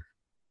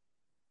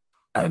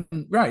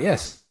 Right,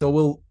 yes. So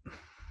we'll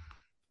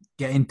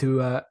get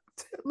into a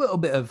little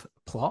bit of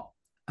plot,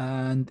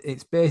 and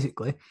it's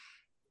basically,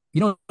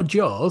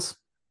 Jaws.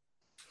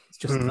 It's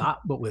just that,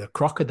 but with a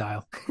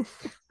crocodile.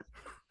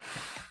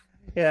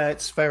 Yeah,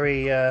 it's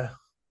very,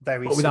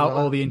 very. But without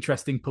all the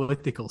interesting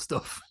political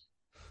stuff.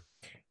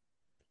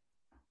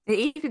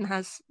 It even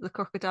has the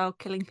crocodile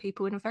killing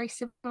people in a very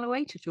similar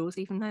way to Jaws,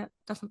 even though it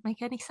doesn't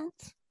make any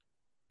sense.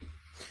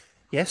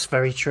 Yes,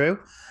 very true.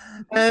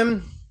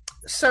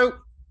 So,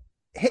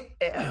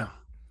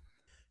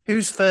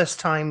 whose first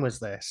time was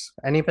this?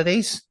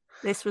 Anybody's?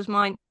 This was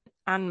mine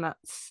and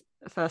Matt's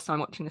first time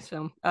watching this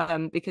film,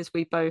 because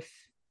we both.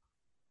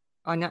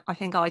 I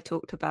think I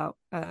talked about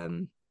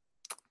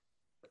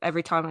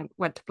every time I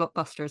went to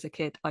Blockbuster as a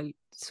kid, I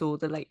saw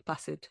the Lake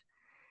Pacid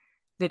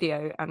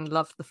video and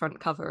loved the front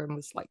cover and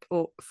was like,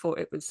 thought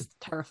it was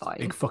terrifying.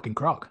 Big fucking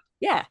croc.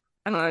 Yeah.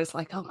 And I was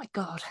like, oh my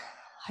God,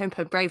 hope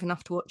I'm brave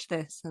enough to watch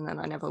this, and then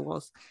I never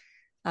was.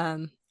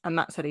 And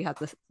Matt said he had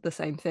the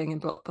same thing in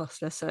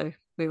Blockbuster, so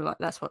we were like,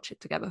 let's watch it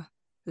together.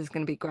 This is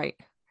going to be great.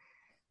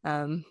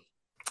 And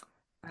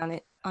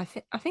I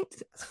think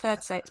it's fair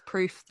to say it's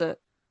proof that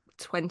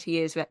 20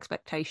 years of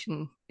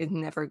expectation is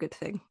never a good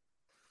thing.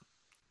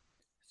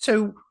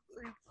 So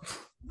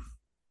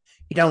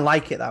you don't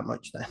like it that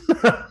much then?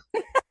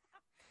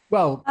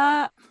 Well,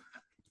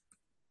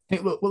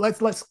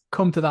 let's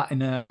come to that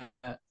in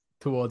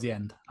towards the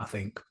end, I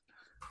think,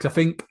 because I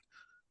think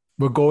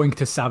we're going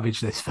to savage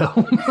this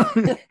film.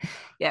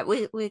 Yeah,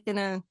 we're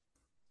gonna.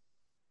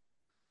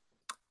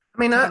 I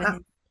mean,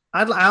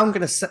 I'm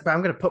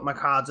gonna put my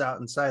cards out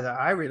and say that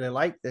I really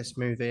like this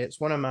movie. It's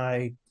one of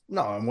my,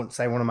 no, I wouldn't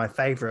say one of my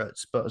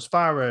favorites, but as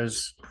far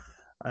as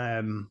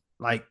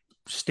like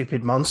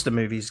stupid monster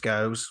movies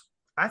goes,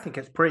 I think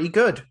it's pretty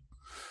good.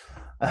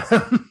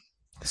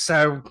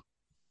 So,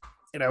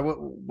 you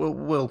know,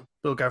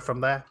 we'll go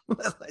from there.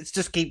 Let's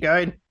just keep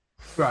going.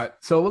 Right.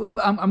 So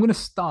I'm going to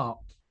start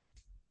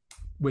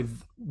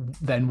with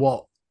then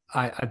what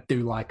I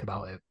do like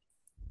about it,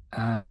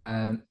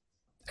 and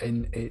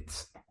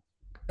it's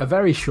a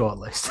very short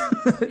list,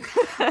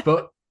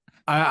 but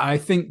I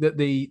think that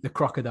the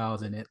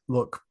crocodiles in it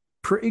look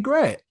pretty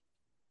great.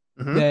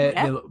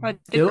 Mm-hmm. I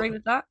agree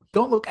with that.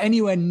 Don't look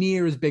anywhere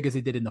near as big as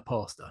they did in the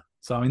poster.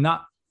 So I mean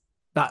that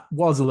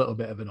was a little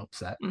bit of an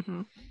upset.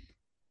 Mm-hmm.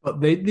 But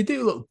they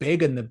do look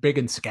big, and they're big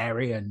and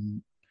scary,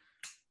 and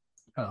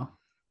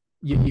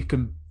you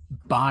can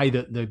buy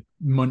that they're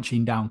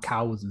munching down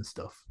cows and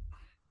stuff.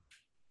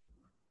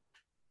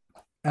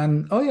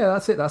 And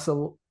that's it. That's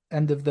the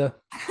end of the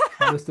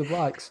list of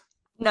likes.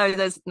 No,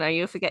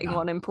 you're forgetting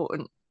one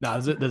important.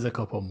 No, there's a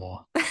couple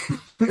more.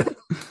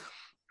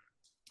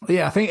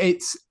 Yeah, I think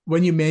it's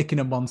when you're making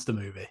a monster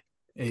movie,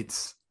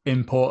 it's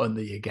important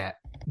that you get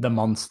the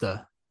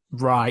monster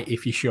right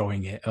if you're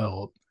showing it,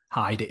 or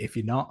hide it if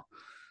you're not.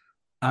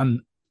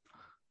 And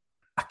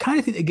I kind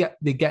of think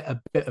they get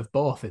a bit of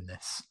both in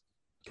this,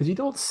 because you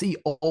don't see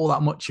all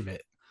that much of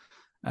it.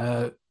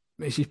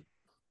 It's just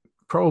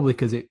probably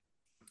because it's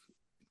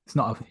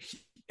not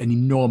an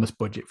enormous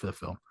budget for the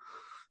film.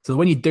 So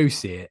when you do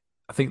see it,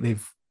 I think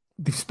they've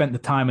spent the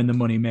time and the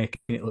money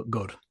making it look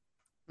good.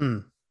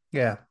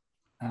 Yeah.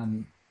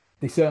 And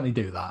they certainly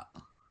do that.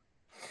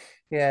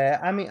 Yeah,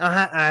 I mean,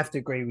 I have to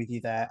agree with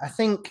you there. I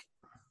think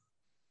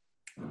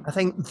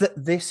that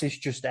this is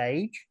just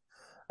age.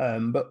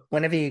 But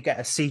whenever you get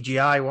a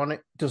CGI one,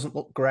 it doesn't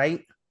look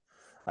great.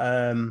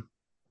 But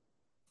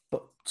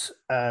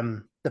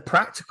the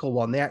practical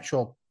one, the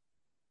actual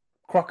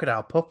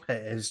crocodile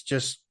puppet, is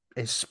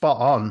spot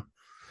on.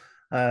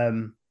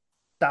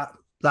 That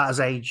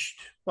has aged.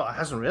 Well, it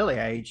hasn't really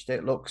aged.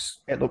 It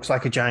looks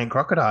like a giant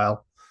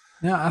crocodile.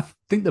 Yeah, I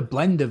think the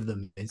blend of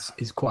them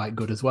is quite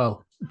good as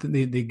well.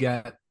 They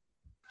get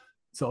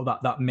sort of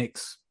that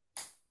mix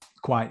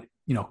quite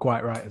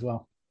right as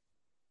well.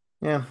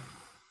 Yeah.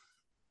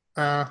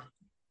 Yeah.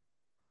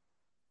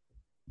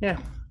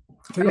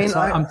 I mean,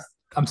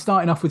 I'm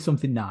starting off with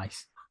something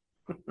nice.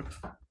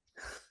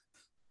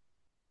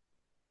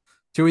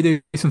 Shall we do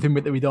something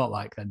that we don't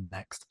like then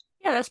next?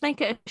 Yeah, let's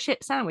make it a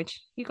shit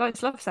sandwich. You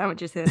guys love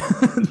sandwiches here.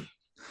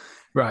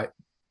 Right.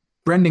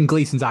 Brendan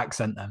Gleeson's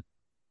accent then.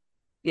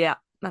 Yeah,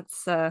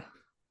 that's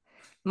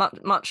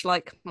much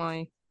like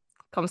my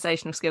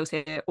conversational skills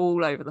here,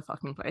 all over the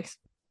fucking place.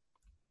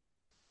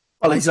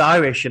 Well, he's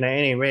Irish in it,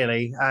 isn't he,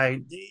 really?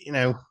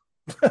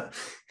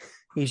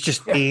 He's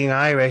just being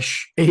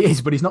Irish. He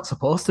is, but he's not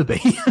supposed to be.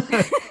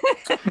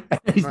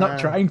 He's not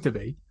trying to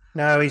be.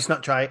 No, he's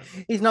not trying.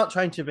 He's not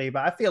trying to be,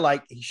 but I feel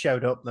like he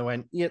showed up and they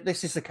went, yeah,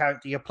 this is the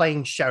character. You're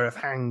playing Sheriff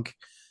Hank.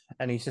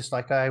 And he's just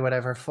like, oh,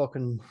 whatever,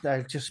 fucking,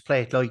 I'll just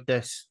play it like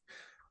this.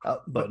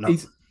 But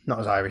not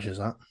as Irish as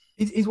that.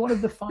 He's one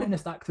of the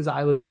finest actors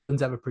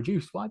Ireland's ever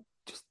produced. Why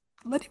just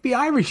let him be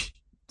Irish?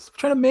 Stop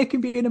trying to make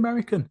him be an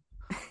American.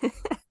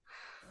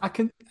 I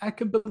can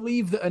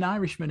believe that an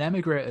Irishman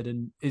emigrated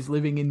and is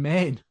living in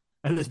Maine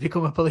and has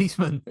become a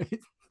policeman.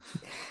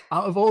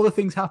 Out of all the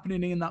things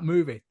happening in that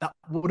movie, that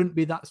wouldn't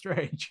be that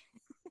strange.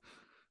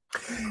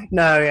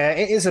 No, yeah,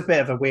 it is a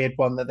bit of a weird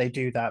one that they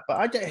do that, but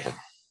I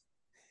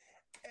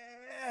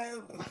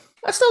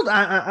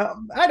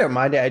don't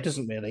mind it. It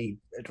doesn't really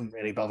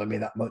bother me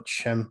that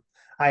much.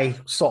 I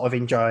sort of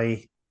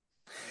enjoy.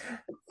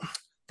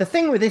 The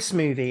thing with this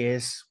movie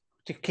is,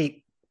 to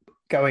keep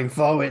going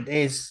forward,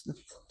 is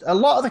a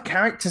lot of the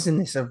characters in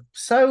this are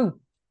so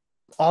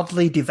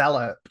oddly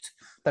developed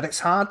that it's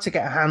hard to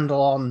get a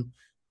handle on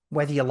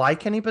whether you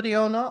like anybody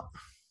or not.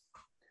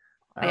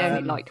 I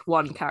only liked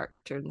one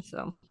character in the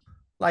film.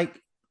 Like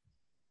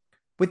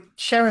with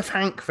Sheriff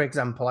Hank, for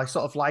example, I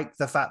sort of like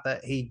the fact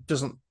that he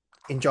doesn't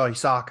enjoy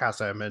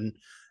sarcasm and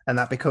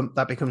that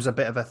becomes a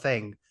bit of a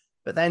thing.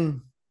 But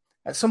then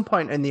at some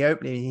point in the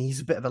opening,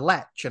 he's a bit of a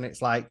lech, and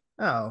it's like,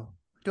 oh,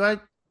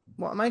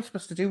 what am I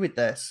supposed to do with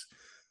this?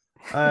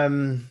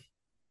 And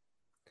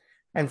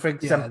for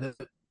example,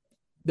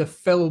 the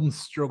film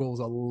struggles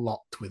a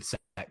lot with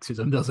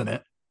sexism, doesn't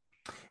it?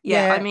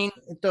 Yeah, I mean,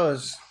 it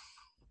does.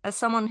 as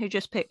someone who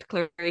just picked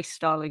Clarice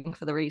Starling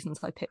for the reasons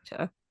I picked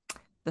her,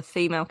 the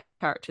female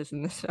characters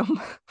in this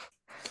film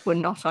were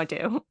not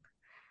ideal.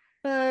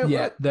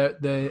 Yeah,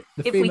 the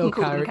if we female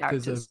can call them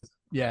characters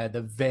are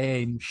the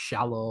vain,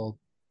 shallow,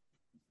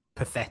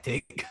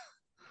 pathetic.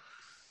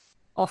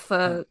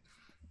 Offer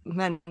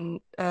men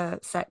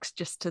sex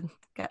just to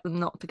get them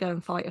not to go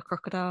and fight a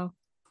crocodile.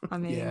 I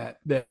mean, yeah,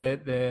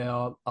 they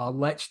are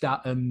leched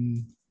at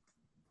and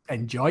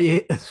enjoy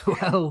it as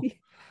well.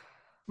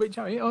 Which,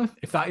 I mean,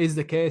 if that is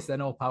the case, then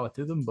all power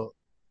to them. But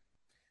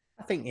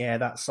I think, yeah,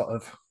 that's sort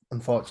of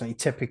unfortunately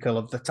typical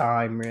of the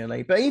time,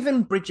 really. But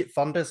even Bridget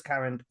Fonda's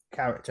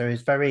character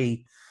is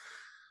very,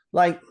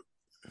 like,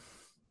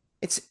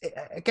 it's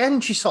again,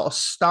 she sort of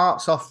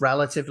starts off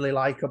relatively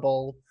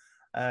likable,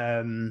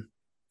 and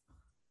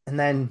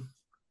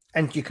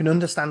you can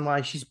understand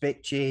why she's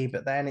bitchy,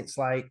 but then it's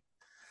like,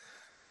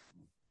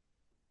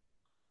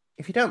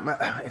 if you don't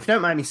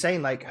mind me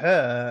saying, like,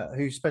 her,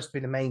 who's supposed to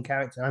be the main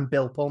character, and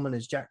Bill Pullman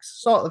as Jack,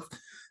 sort of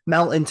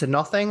melt into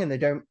nothing, and they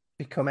don't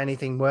become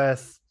anything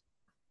worth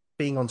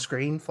being on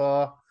screen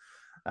for.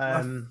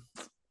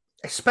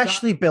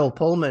 Especially Bill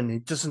Pullman, who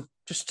just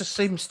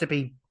seems to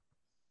be.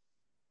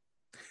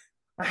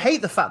 I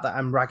hate the fact that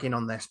I'm ragging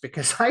on this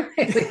because I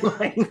really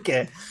like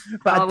it.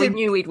 But we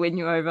knew we'd win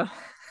you over.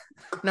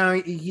 No,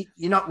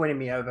 you're not winning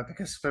me over,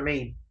 because for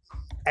me,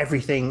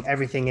 everything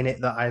in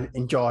it that I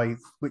enjoy,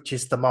 which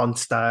is the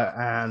monster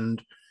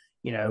and,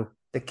 you know,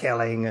 the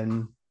killing,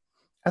 and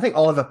I think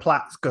Oliver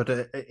Platt's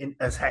good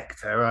as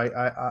Hector.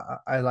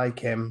 I like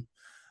him.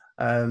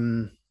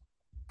 I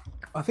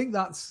think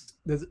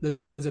there's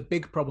a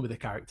big problem with the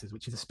characters,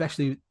 which is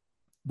especially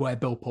where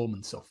Bill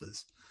Pullman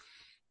suffers,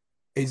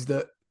 is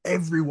that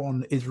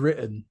everyone is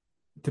written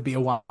to be a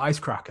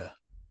wisecracker.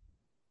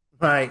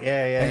 Right,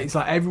 yeah. And it's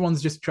like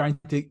everyone's just trying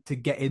to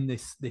get in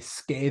this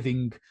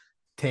scathing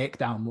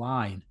takedown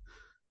line,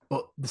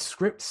 but the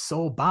script's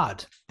so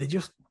bad they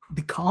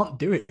can't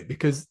do it,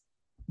 because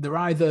they're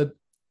either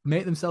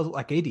make themselves look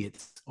like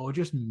idiots or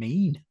just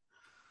mean.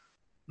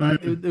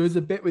 Like, there was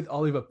a bit with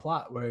Oliver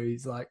Platt where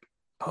he's like,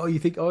 oh, you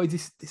think, oh,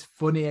 he's this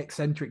funny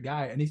eccentric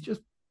guy, and he's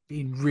just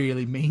being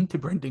really mean to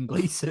Brendan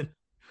Gleeson.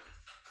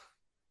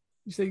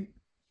 You think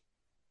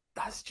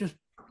it's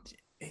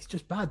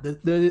just bad.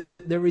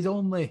 There is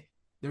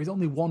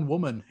only one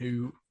woman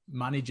who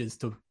manages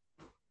to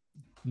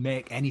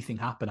make anything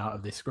happen out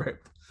of this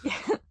script. Yeah.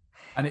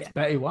 And it's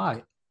Betty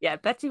White. Yeah,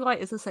 Betty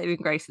White is the saving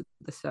grace of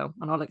this film,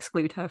 and I'll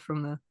exclude her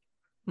from the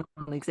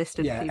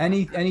non-existent. Yeah,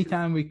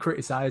 anytime we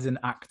criticize an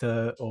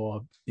actor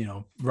or, you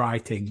know,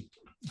 writing,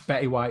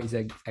 Betty White is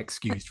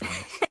excused from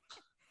it.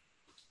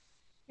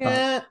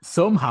 Yeah.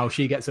 Somehow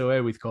she gets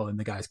away with calling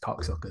the guys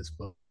cocksuckers,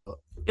 but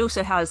it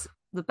also has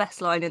the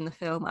best line in the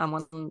film and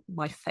one of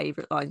my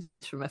favourite lines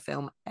from a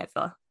film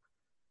ever,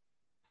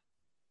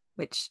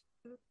 which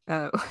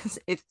was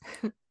if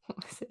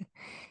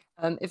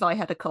I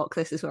had a cock,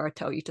 this is where I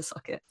tell you to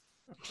suck it.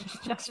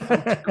 Just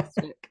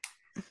fantastic.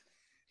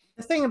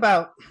 The thing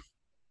about,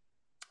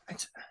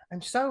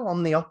 I'm so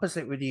on the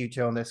opposite with you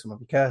two on this one,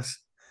 because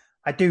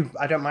I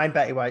don't mind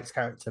Betty White's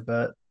character,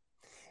 but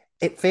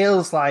it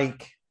feels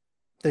like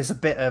there's a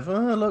bit of,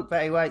 oh, look,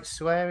 Betty White's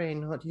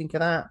swearing. What do you think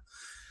of that?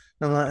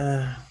 And I'm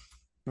like,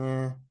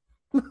 yeah.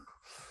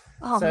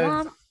 Oh,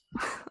 man.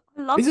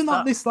 I love isn't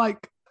that this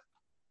like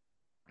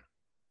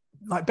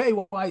Betty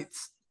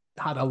White's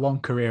had a long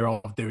career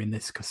of doing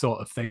this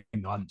sort of thing,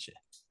 hasn't she?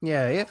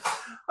 Yeah.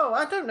 Oh,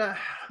 I don't know.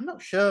 I'm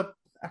not sure.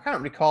 I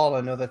can't recall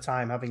another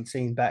time having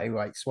seen Betty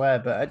White swear,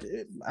 but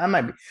I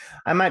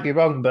might be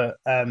wrong. But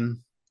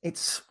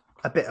it's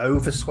a bit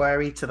over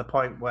sweary to the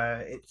point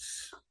where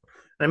it's.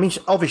 I mean,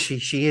 obviously,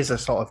 she is a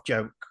sort of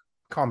joke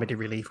comedy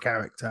relief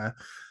character.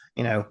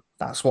 You know,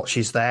 that's what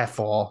she's there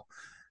for.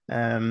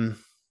 But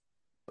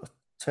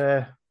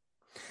I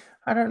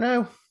don't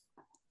know.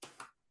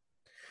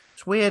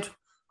 It's weird.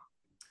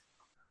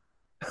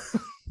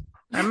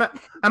 I'm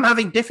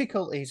having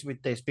difficulties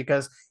with this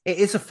because it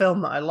is a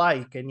film that I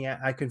like, and yet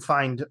I can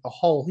find a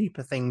whole heap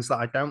of things that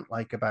I don't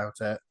like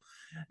about it.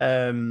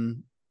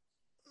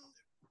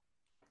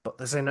 But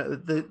there's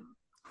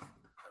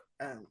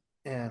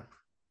yeah.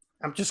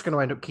 I'm just going to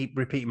end up keep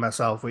repeating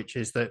myself, which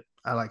is that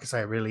I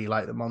really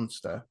like the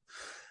monster.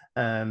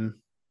 And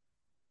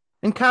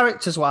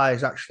characters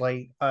wise,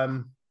 actually,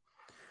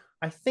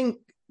 I think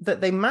that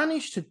they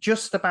managed to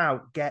just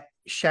about get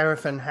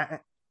Sheriff and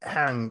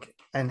Hank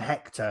and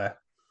Hector,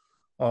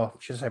 or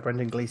should I say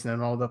Brendan Gleeson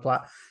and Oliver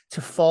Platt,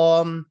 to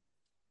form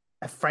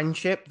a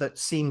friendship that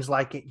seems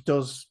like it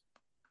does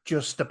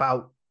just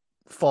about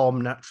form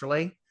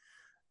naturally.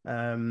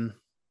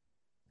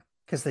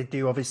 Because they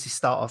do obviously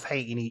start off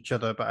hating each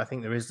other, but I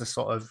think there is the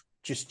sort of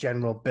just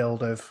general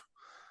build of,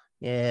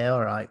 yeah,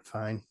 all right,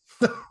 fine.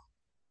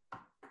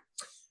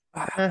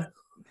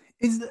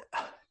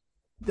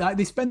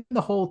 They spend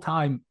the whole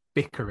time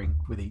bickering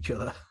with each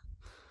other.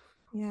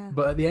 Yeah.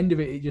 But at the end of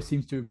it, it just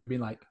seems to have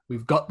been like,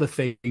 we've got the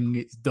thing,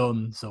 it's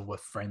done, so we're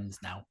friends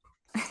now.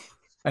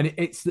 And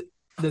it's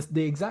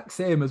the exact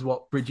same as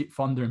what Bridget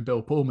Fonda and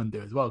Bill Pullman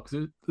do as well.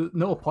 Because there's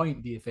no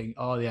point do you think,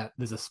 oh yeah,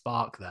 there's a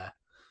spark there.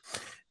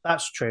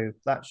 That's true.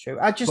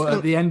 I just But think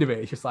at the end of it,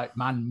 it's just like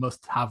man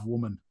must have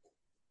woman.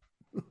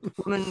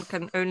 Woman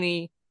can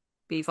only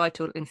be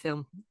vital in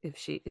film if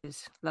she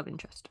is love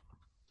interest.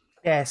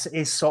 yes,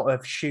 it's sort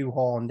of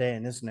shoehorned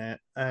in, isn't it?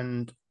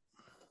 And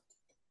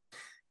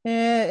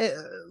yeah,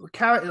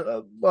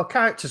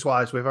 characters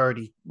wise, we've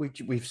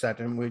said,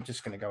 and we're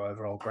just going to go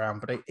over old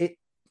ground. But it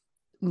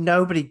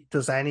nobody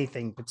does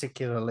anything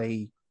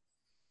particularly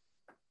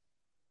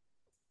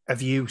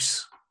of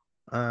use.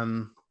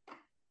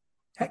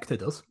 Hector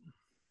does.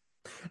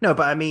 No,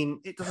 but I mean,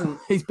 it doesn't.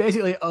 He's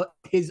basically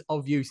his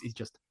of use is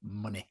just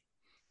money.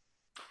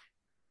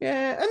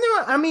 Yeah, and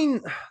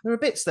there are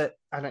bits that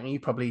I don't know. You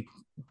probably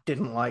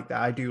didn't like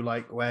that. I do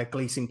like where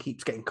Gleason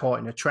keeps getting caught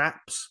in the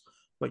traps,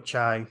 which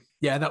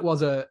yeah, that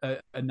was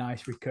a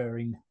nice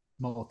recurring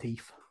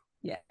motif.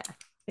 Yeah,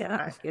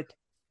 that's good.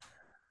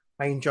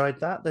 I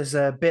enjoyed that. There's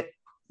a bit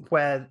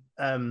where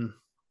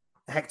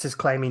Hector's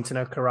claiming to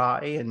know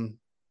karate and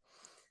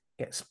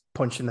gets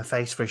punched in the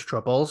face for his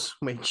troubles,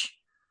 which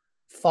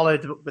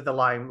followed with the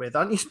line with,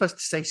 aren't you supposed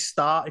to say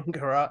start in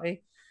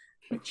karate?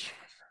 Which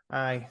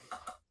I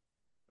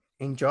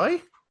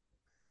enjoy.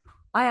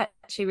 I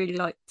actually really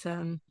liked,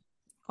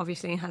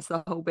 obviously he has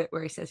the whole bit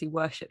where he says he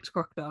worships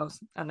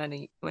crocodiles, and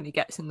then when he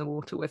gets in the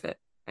water with it,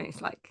 and he's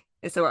like,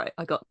 it's all right,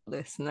 I got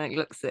this. And then he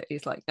looks at it,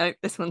 he's like, nope,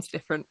 this one's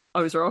different.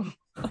 I was wrong.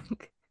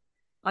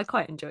 I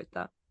quite enjoyed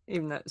that,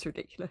 even though it's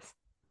ridiculous.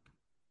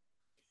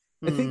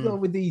 I think though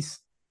with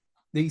these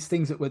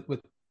things that we're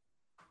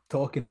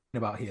talking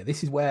about here,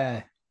 this is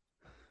where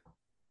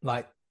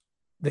like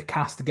the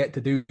cast get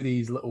to do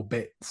these little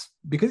bits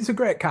because it's a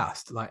great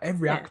cast. Like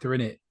every actor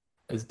in it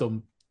has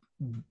done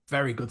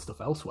very good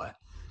stuff elsewhere.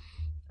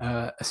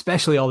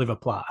 Especially Oliver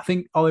Platt. I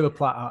think Oliver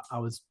Platt, I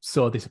was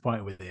so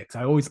disappointed with it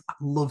because I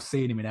love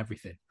seeing him in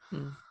everything.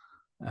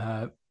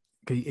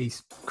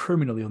 He's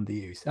criminally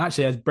underused.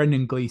 Actually, as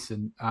Brendan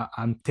Gleeson,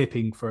 I'm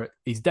tipping for it.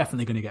 He's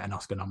definitely going to get an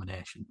Oscar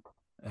nomination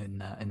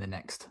in the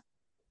next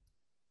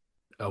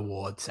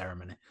award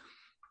ceremony.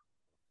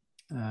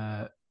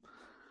 But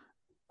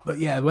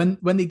yeah, when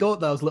they got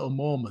those little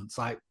moments,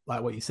 like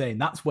what you're saying,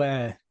 that's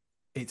where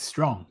it's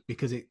strong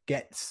because it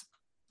gets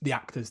the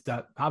actors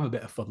to have a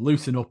bit of fun,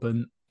 loosen up,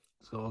 and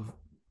sort of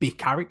be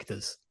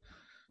characters.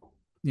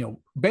 You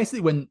know,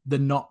 basically when they're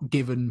not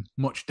given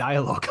much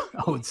dialogue,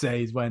 I would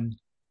say is where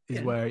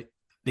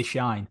they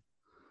shine.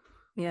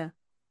 Yeah.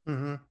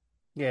 Mm-hmm.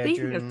 Yeah.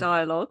 Speaking of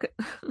dialogue,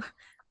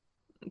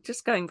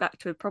 just going back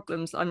to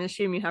problems, I'm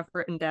assuming you have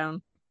written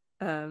down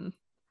the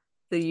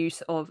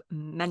use of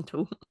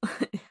mental,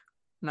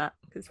 Matt.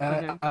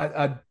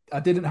 I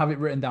didn't have it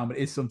written down, but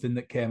it is something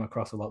that came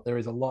across a lot. There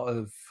is a lot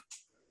of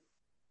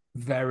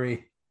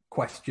very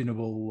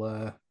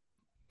questionable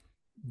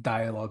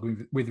dialogue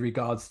with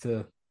regards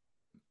to,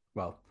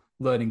 well,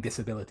 learning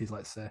disabilities,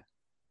 let's say.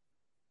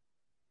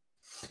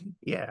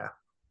 Yeah.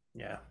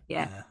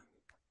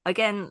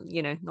 Again,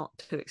 not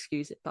to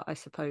excuse it, but I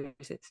suppose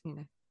it's,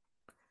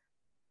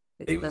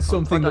 it was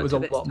something that was a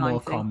lot more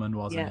common,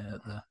 wasn't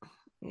it?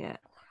 Yeah.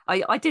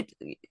 I did,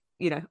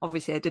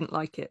 obviously I didn't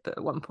like it, but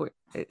at one point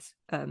it's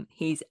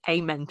he's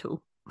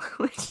amental,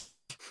 which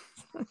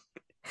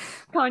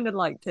kind of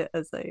liked it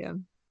as a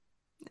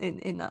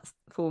in that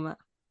format,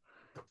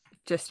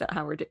 just at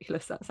how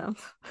ridiculous that sounds.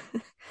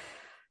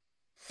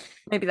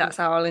 Maybe that's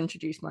how I'll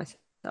introduce myself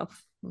in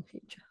the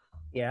future.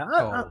 Yeah,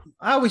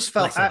 I always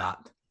felt that.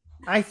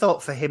 I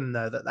thought for him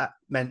though that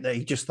meant that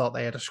he just thought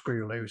they had a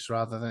screw loose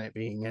rather than it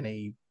being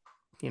any,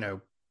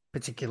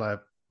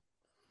 particular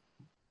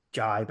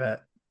jibe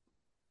at.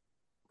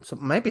 So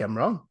maybe I'm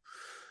wrong.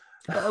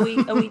 Are we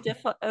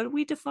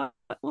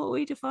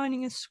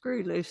defining as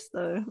screw loose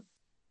though?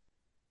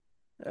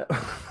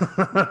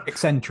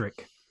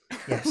 Eccentric.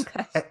 Yes,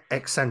 okay.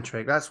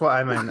 Eccentric. That's what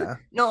I meant there.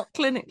 Not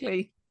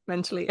clinically,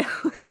 mentally.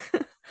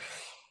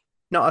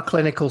 Not a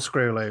clinical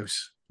screw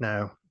loose.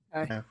 No.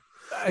 Okay.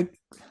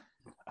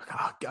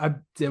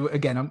 No.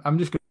 Again, I'm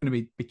just going to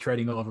be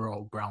treading over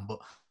old ground, but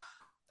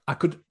I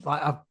could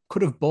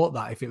have bought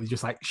that if it was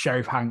just like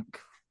Sheriff Hank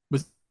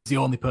was the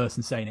only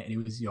person saying it, and he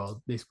was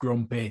this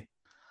grumpy,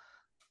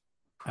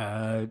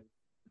 put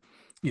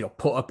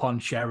upon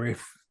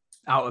sheriff,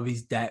 out of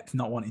his depth,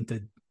 not wanting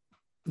to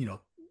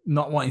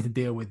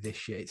deal with this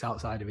shit. It's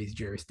outside of his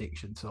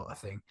jurisdiction, sort of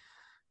thing.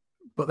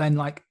 But then,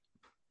 like,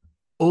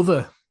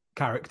 other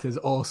characters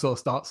also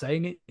start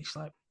saying it. It's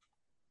like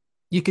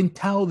you can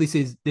tell this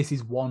is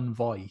one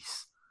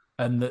voice,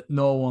 and that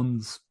no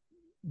one's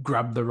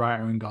grabbed the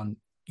writer and gone,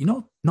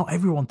 not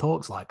everyone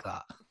talks like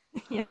that.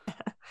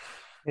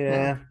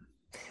 Yeah.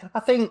 I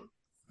think,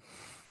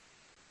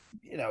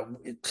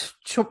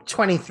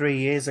 23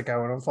 years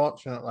ago, and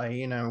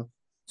unfortunately,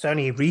 it's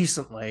only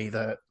recently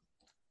that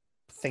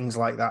things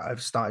like that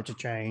have started to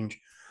change.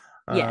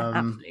 Yeah,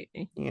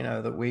 absolutely.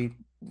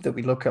 That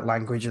we look at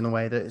language in the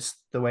way that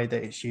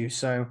it's used.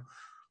 So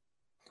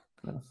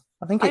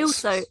I think I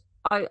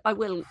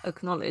will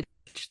acknowledge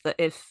that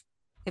if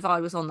if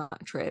I was on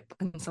that trip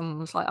and someone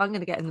was like, I'm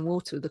going to get in the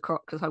water with the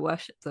croc because I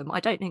worship them,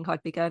 I don't think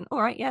I'd be going,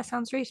 all right, yeah,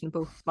 sounds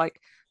reasonable.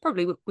 Like,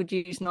 probably would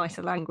use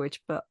nicer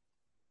language, but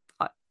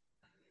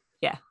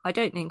I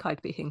don't think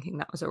I'd be thinking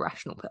that was a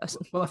rational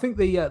person. Well, I think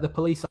the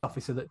police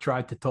officer that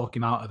tried to talk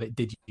him out of it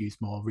did use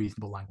more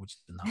reasonable language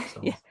than that.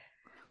 So. Yeah.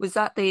 Was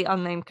that the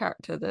unnamed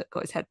character that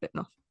got his head bitten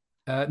off?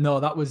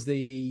 No, that was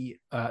the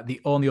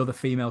only other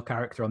female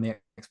character on the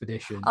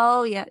expedition.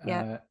 Oh yeah.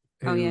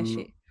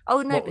 She.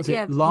 Oh no, what was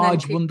it?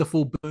 Large,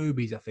 wonderful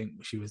boobies, I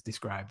think she was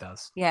described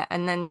as. Yeah,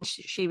 and then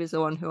she was the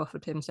one who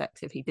offered him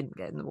sex if he didn't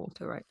get in the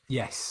water, right?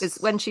 Yes. Because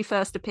when she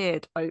first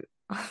appeared, we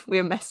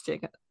were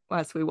messaging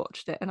as we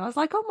watched it, and I was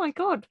like, "Oh my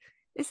god,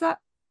 is that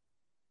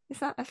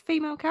a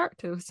female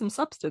character with some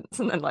substance?"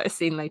 And then like a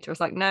scene later, I was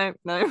like, "No,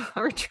 I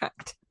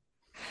retract.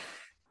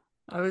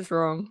 I was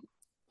wrong."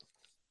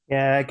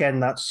 Yeah, again,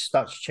 that's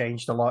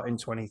changed a lot in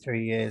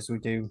 23 years. We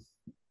do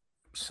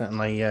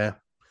certainly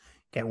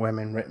get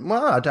women written.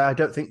 Well, I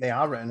don't think they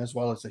are written as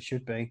well as they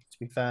should be, to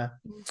be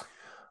fair.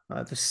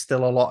 There's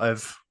still a lot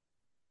of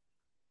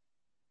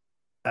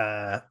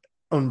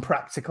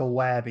unpractical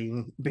wear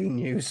being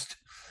used.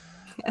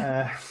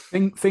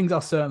 Things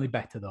are certainly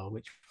better though,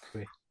 which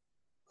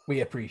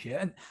we appreciate.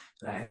 And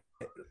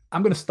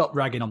I'm going to stop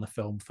ragging on the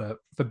film for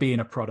being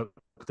a product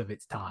of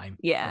its time.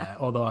 Yeah.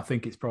 Although I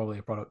think it's probably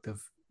a product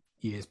of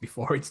years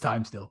before its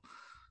time still,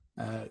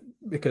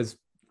 because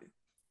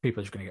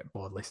people are just going to get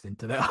bored listening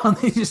to that. And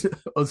it's just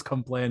us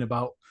complain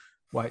about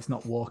why it's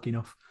not woke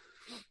enough.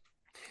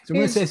 So I'm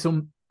going to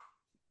say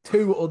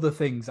two other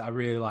things I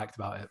really liked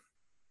about it.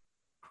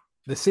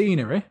 The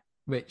scenery,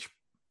 which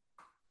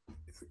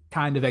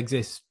kind of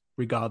exists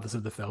regardless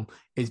of the film,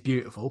 is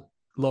beautiful.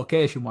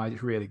 Location-wise,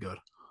 it's really good.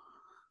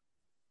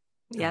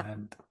 Yeah.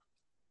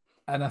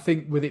 And I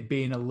think with it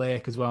being a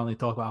lake as well, and they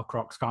talk about how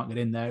crocs can't get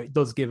in there, it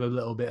does give a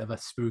little bit of a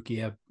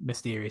spookier,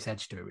 mysterious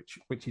edge to it,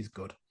 which is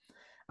good.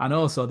 And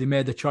also, they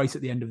made the choice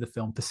at the end of the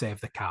film to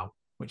save the cow,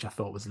 which I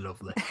thought was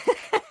lovely.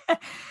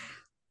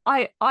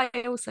 I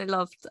also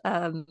loved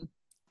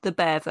the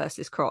bear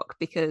versus croc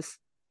because,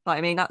 like,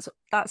 I mean, that's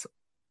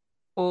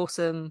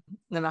awesome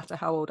no matter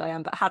how old I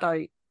am. But had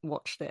I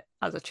watched it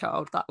as a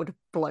child, that would have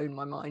blown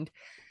my mind.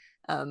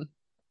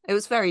 It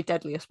was very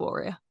Deadliest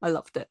Warrior. I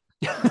loved it.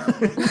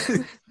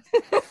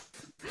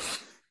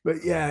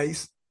 But yeah,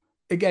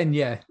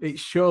 it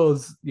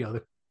shows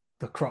the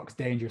croc's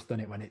dangerous,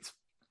 doesn't it, when it's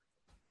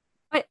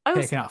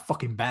taking out a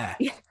fucking bear.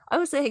 Yeah, I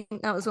was thinking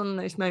that was one of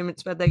those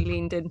moments where they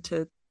leaned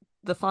into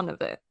the fun of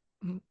it.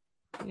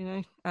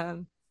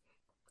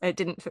 It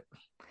didn't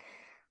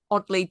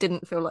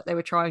feel like they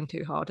were trying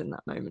too hard in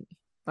that moment,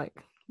 like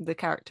the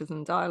characters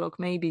and dialogue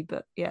maybe,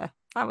 but yeah,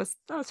 that was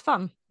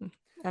fun.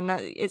 And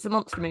it's a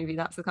monster movie.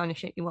 That's the kind of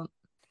shit you want.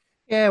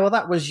 Yeah, well,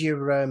 that was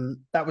your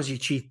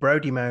Chief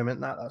Brody moment.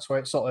 That's where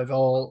it sort of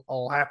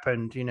all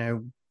happened.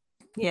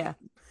 Yeah,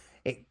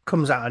 it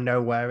comes out of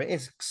nowhere. It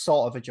is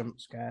sort of a jump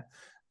scare.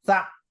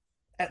 That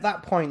at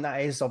that point,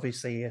 that is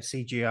obviously a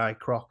CGI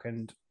croc,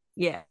 and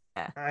yeah,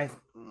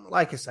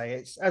 like I say,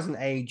 it hasn't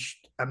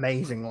aged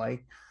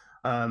amazingly,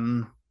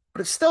 but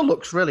it still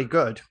looks really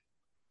good.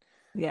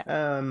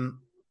 Yeah.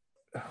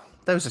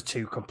 Those are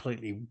two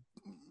completely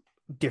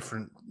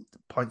different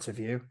points of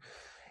view.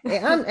 It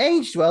hasn't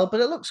aged well, but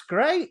it looks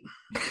great.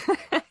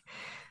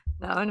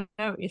 No, I know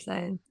what you're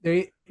saying.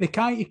 They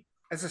can't.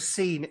 As a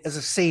scene,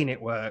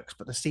 it works,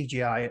 but the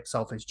CGI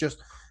itself is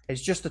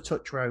just a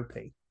touch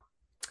ropey.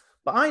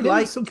 But I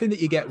like something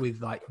that you get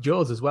with like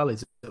Jaws as well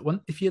is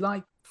that if you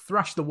like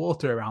thrash the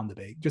water around a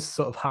bit, just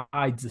sort of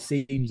hides the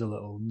seams a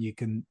little, and you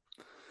can,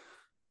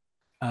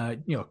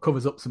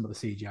 covers up some of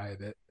the CGI a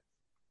bit.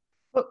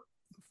 But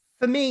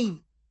for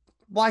me,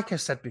 like I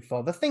said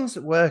before, the things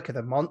that work are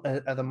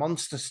the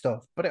monster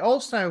stuff. But it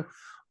also,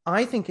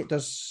 I think it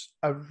does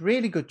a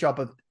really good job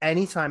of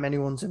anytime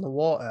anyone's in the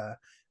water,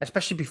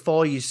 especially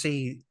before you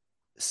see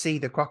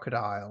the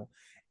crocodile,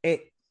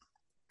 it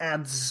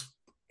adds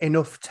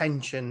enough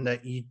tension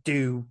that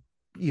you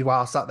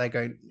are sat there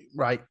going,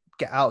 right,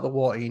 get out of the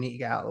water. You need to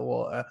get out of the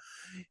water,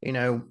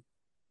 and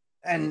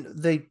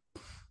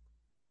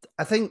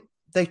I think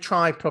they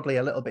try probably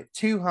a little bit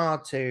too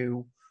hard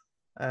to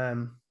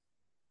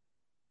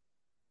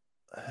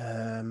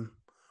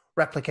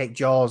replicate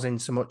Jaws in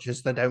so much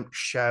as they don't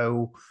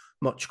show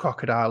much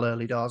crocodile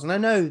early doors. And I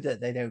know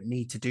that they don't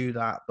need to do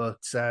that,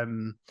 but I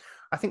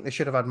think they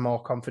should have had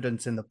more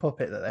confidence in the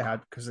puppet that they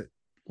had because it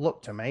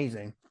looked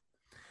amazing.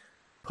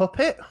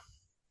 Puppet? I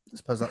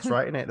suppose that's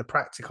right, isn't it? The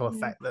practical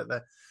effect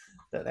that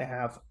they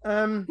have.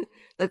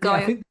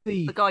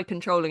 The guy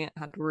controlling it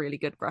had really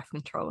good breath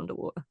control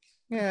underwater.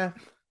 Yeah.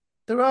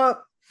 There are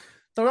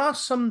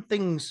some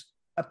things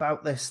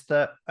about this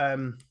that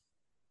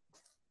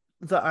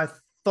I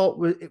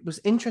thought it was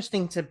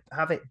interesting to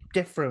have it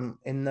different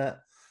in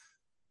that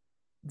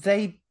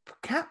they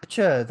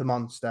capture the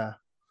monster.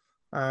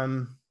 I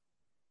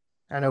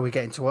know we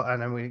go into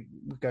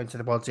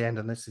towards the end,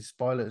 and this is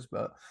spoilers,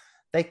 but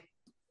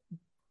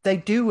they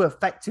do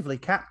effectively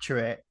capture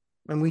it,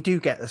 and we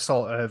do get the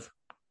sort of,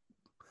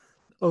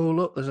 oh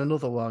look, there's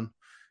another one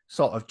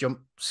sort of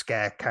jump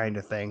scare kind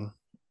of thing.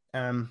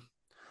 But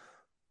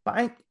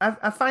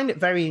I find it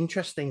very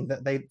interesting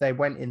that they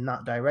went in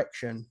that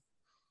direction.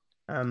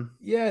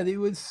 Yeah, it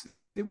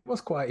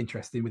was quite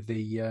interesting with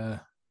the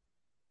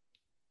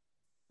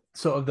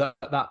sort of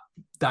that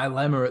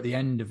dilemma at the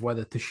end of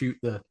whether to shoot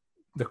the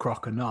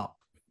croc or not.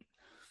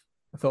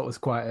 I thought it was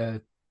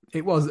quite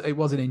it was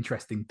an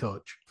interesting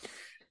touch.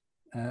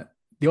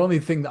 The only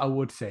thing that I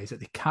would say is that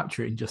they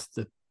capture it in just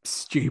the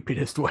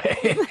stupidest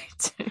way.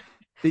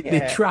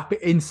 They trap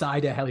it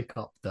inside a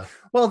helicopter.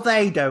 Well,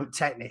 they don't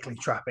technically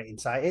trap it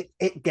inside.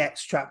 It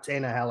gets trapped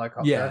in a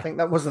helicopter. Yeah. I think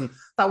that wasn't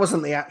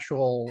the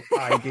actual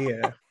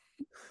idea.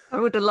 I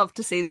would have loved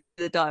to see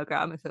the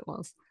diagram if it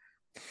was.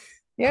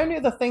 The only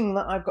other thing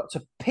that I've got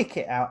to pick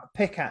at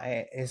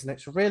it is, and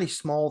it's a really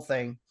small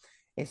thing,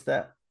 is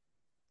that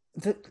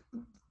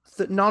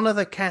none of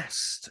the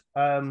cast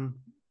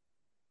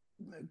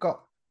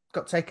got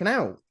taken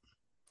out.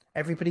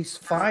 Everybody's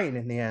fine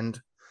in the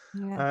end.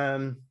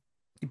 Yeah.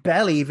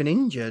 Barely even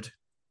injured.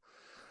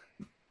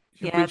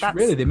 Yeah, which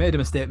really they made a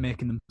mistake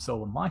making them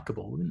so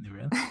unlikable, didn't they?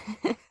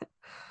 Really?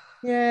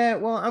 Yeah.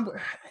 Well,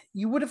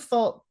 you would have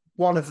thought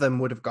one of them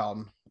would have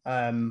gone.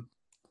 I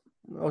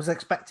was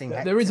expecting.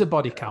 There is a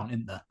body count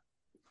in there.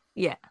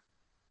 Yeah.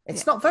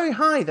 It's not very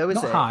high though, is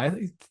it? Not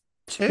high.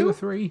 Two or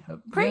three.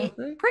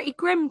 Pretty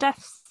grim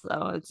deaths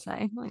though, I'd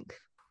say. Like,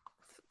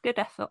 good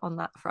effort on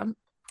that front.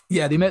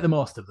 Yeah, they make the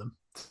most of them.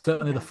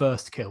 Certainly the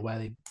first kill where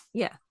they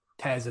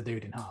tears a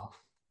dude in half.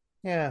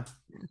 Yeah.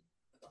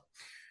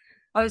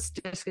 I was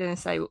just going to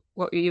say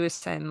what you were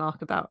saying,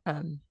 Mark, about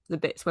the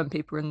bits when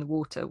people are in the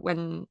water.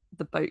 When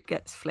the boat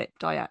gets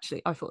flipped, I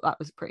thought that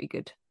was pretty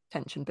good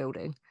tension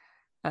building.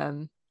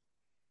 And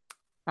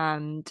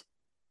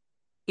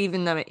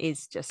even though it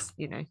is just,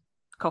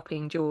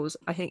 copying Jaws,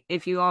 I think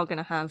if you are going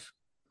to have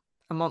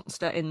a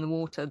monster in the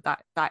water,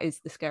 that is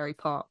the scary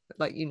part.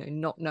 Like,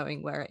 not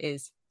knowing where it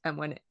is and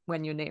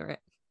when you're near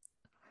it.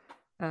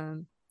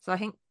 So I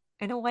think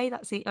in a way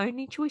that's the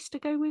only choice to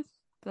go with,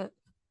 but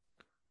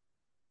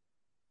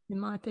in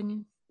my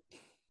opinion.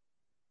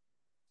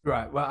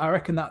 Right. Well, I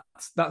reckon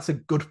that's a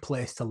good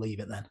place to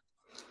leave it then.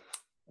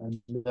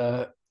 And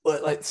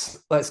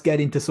let's get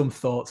into some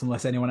thoughts,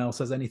 unless anyone else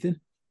has anything.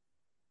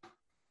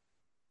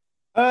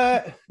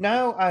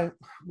 No, I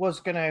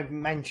was going to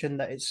mention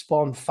that it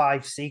spawned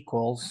 5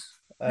 sequels.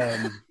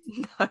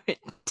 No, it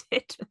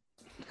didn't.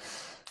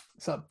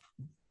 So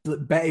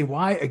Betty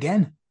White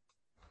again,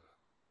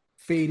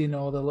 feeding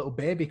all the little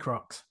baby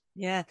crocs.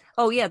 Yeah.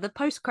 Oh, yeah. The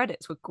post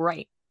credits were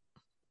great.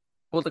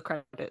 Or the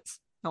credits,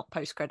 not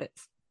post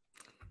credits.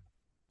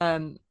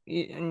 And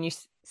you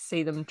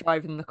see them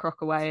driving the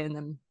croc away, and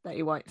then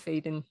Betty White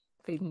feeding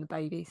the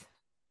babies.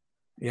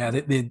 Yeah,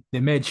 they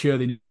made sure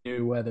they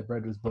knew where the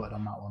bread was buttered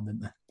on that one,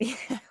 didn't they?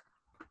 Yeah.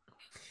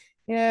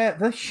 Yeah,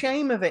 the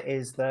shame of it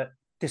is that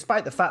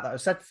despite the fact that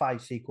I've said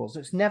 5 sequels,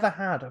 it's never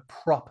had a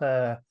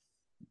proper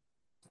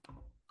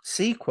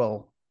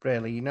sequel,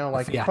 really,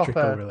 like a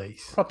proper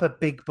release. Proper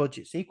big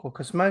budget sequel,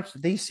 because most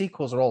of these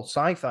sequels are all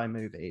sci-fi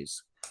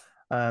movies.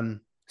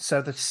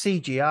 So the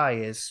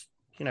CGI is,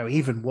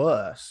 even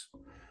worse.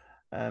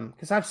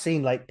 Because I've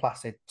seen Lake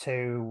Placid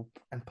 2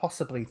 and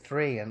possibly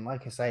 3, and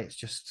like I say, it's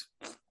just,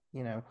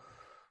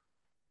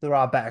 there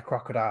are better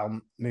crocodile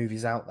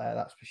movies out there,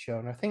 that's for sure.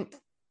 And I think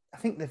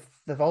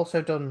they've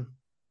also done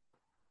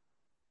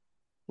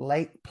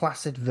Lake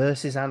Placid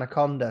versus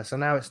Anaconda. So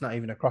now it's not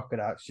even a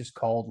crocodile; it's just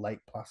called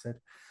Lake Placid.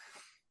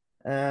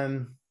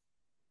 And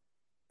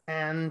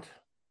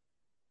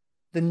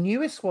the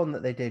newest one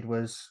that they did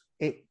was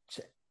it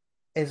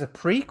is a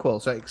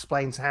prequel, so it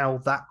explains how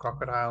that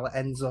crocodile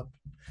ends up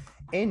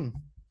in.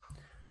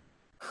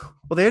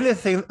 Well, the only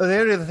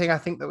other thing I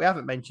think that we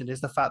haven't mentioned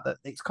is the fact that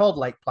it's called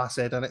Lake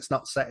Placid and it's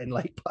not set in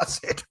Lake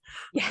Placid.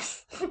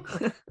 Yes.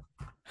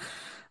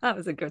 That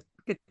was a good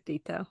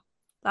detail.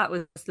 That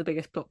was the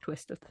biggest plot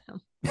twist of the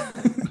film.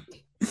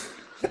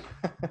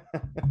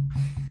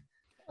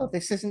 Oh,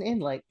 this isn't in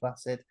Lake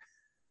Placid.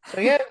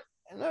 So yeah,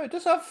 no, it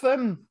does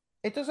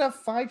have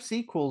 5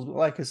 sequels, but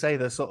like I say,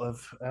 they're sort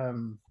of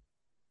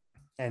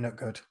not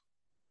good.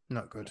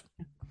 Not good.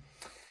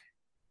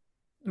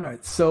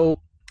 Right.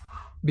 So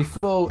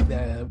before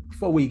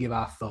we give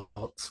our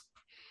thoughts,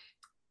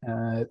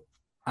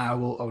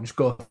 I'll just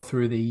go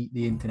through the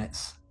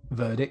internet's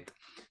verdict.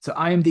 So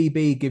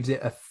IMDb gives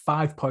it a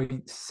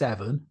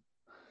 5.7,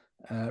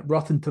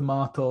 Rotten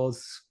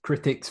Tomatoes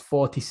critics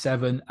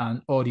 47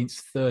 and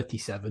audience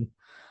 37,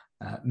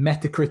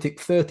 Metacritic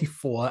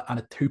 34 and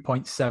a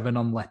 2.7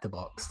 on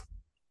Letterboxd.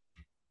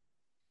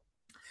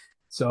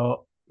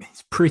 So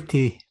it's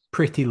pretty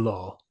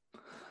low.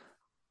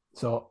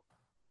 So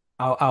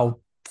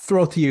I'll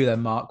throw to you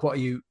then, Mark.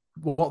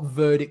 What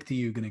verdict are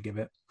you going to give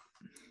it?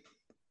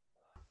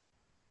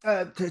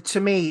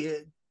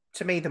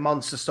 To me, the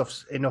monster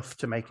stuff's enough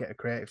to make it a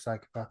creative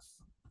psychopath.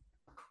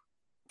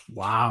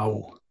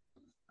 Wow.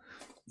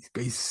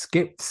 He's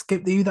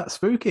skipped you that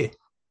spooky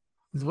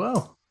as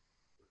well.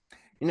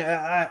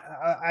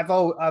 I've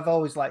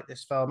always liked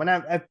this film, and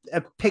I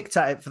picked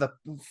at it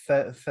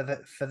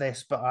for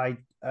this, but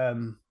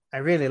I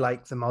really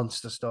like the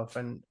monster stuff,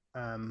 and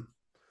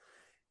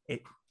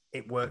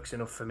it works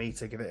enough for me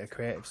to give it a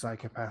creative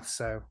psychopath.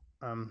 So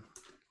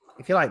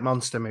if you like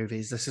monster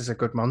movies, this is a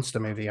good monster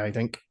movie, I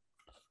think.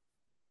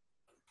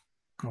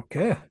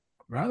 Okay,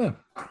 right then.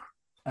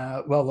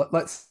 Well,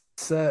 let's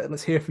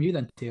hear from you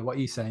then, Tia. What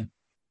are you saying?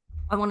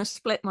 I want to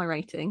split my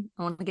rating.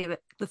 I want to give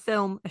it the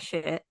film a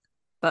shit,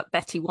 but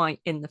Betty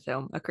White in the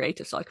film a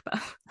creative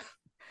psychopath.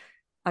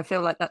 I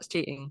feel like that's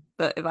cheating,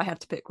 but if I had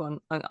to pick one,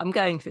 I'm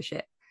going for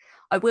shit.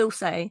 I will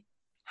say,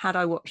 had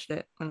I watched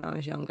it when I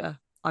was younger,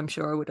 I'm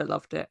sure I would have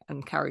loved it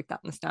and carried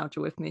that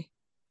nostalgia with me.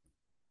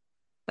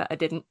 But I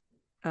didn't.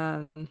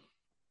 So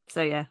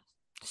yeah,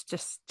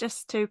 it's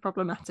just too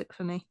problematic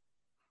for me.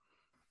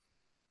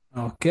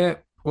 Okay,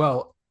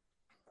 well,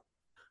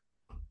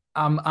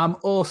 I'm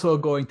also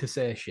going to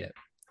say shit,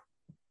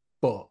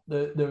 but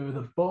there are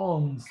the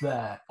bones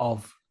there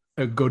of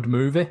a good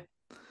movie,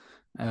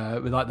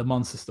 with like the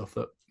monster stuff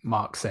that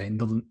Mark's saying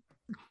doesn't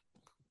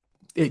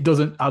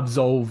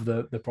absolve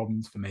the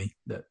problems for me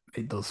that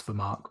it does for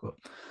Mark, but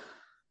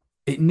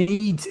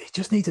it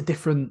just needs a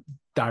different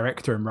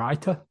director and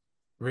writer,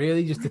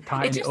 really, just to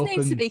tighten it up. It just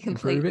needs to be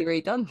completely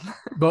redone.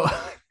 But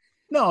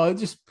no,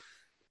 just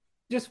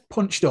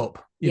punched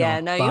up,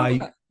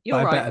 by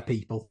you're right. better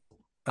people.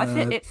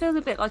 It feels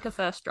a bit like a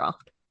first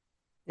draft.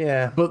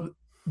 Yeah,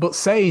 but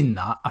saying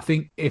that, I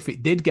think if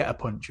it did get a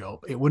punch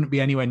up, it wouldn't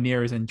be anywhere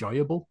near as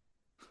enjoyable.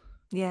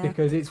 Yeah,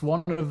 because it's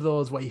one of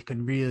those where you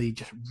can really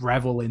just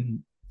revel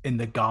in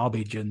the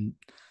garbage and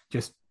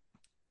just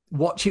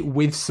watch it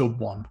with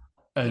someone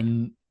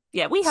and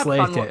we have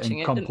fun watching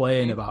it and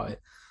complain about it.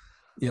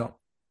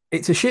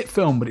 It's a shit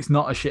film, but it's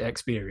not a shit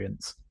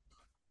experience.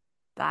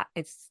 That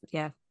is,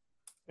 yeah.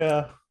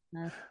 No.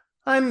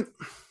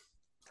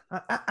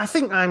 I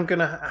think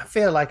I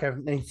feel like I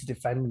need to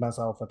defend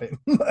myself a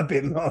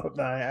bit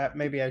more.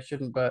 Maybe I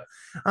shouldn't, but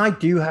I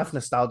do have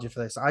nostalgia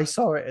for this. I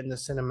saw it in the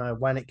cinema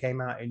when it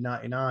came out in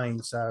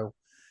 '99, so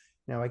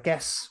I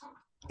guess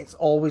it's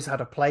always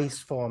had a place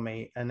for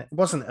me. And it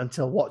wasn't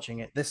until watching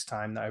it this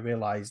time that I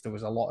realized there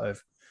was a lot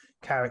of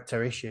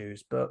character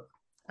issues. But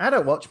I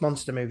don't watch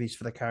monster movies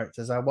for the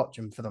characters; I watch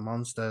them for the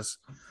monsters.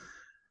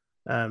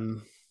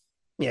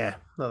 Yeah.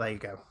 Well, there you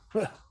go.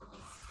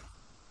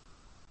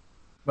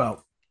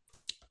 Well.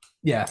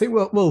 Yeah, I think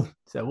we'll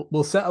settle.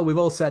 We've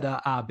all said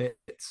our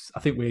bits.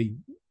 I think we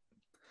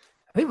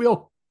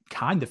all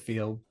kind of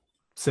feel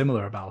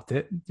similar about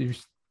it.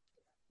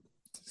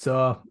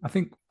 So I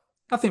think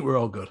we're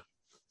all good.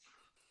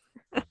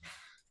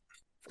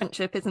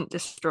 Friendship isn't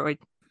destroyed.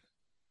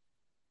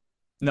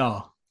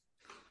 No,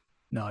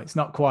 it's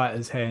not quite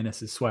as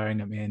heinous as swearing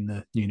at me in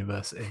the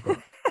university. But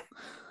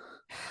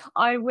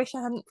I wish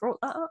I hadn't brought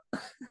that up.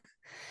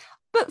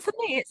 But for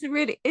me,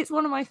 it's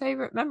one of my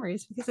favorite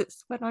memories because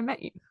it's when I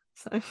met you.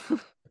 So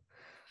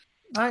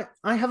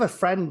I have a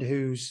friend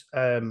who's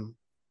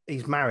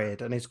he's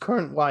married, and his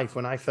current wife,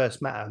 when I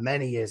first met her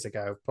many years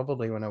ago,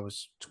 probably when I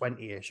was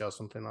 20-ish or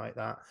something like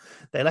that,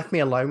 they left me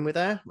alone with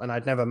her, and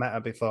I'd never met her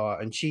before,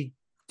 and she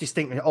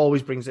distinctly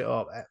always brings it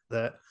up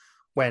that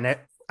when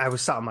I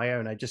was sat on my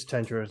own, I just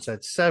turned to her and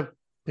said, "So,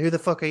 who the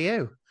fuck are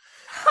you?"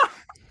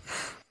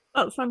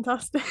 That's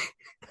fantastic.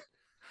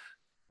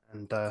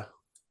 And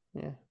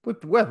yeah,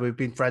 we've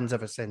been friends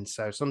ever since.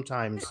 So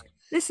sometimes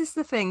this is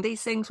the thing;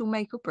 these things will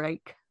make or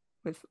break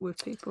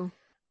with people.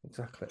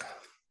 Exactly.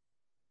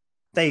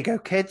 There you go,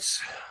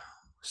 kids.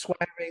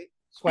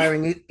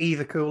 Swearing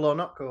either cool or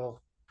not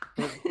cool.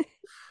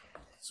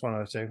 It's one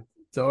of the two.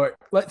 So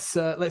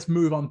let's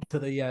move on to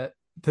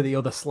the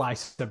other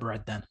slice of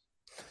bread then.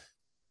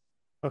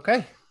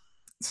 Okay.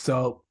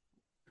 So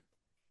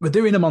we're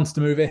doing a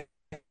monster movie,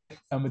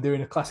 and we're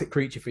doing a classic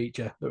creature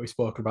feature that we've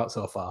spoken about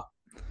so far.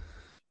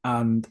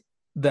 And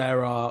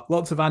there are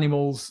lots of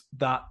animals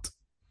that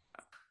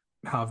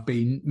have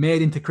been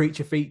made into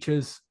creature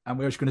features, and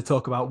we're just going to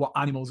talk about what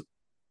animals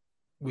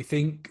we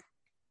think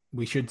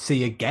we should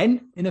see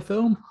again in a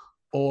film,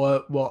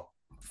 or what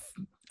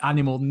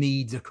animal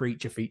needs a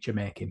creature feature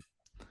making.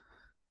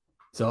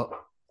 So,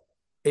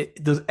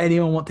 does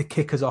anyone want to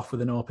kick us off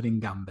with an opening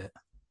gambit?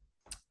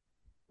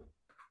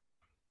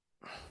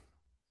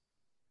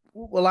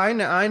 Well, I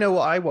know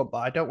what I want, but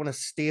I don't want to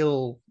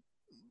steal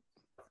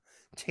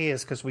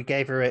Tears because we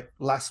gave her it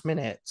last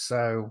minute.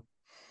 So,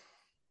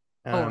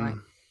 all right,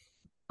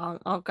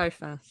 I'll go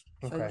first.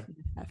 Okay.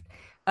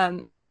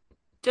 So,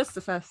 just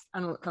the first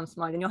animal that comes to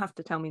mind, and you'll have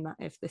to tell me, Matt,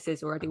 if this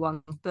is already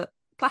one, but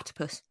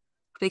platypus,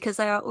 because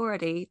they are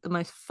already the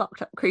most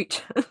fucked up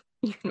creature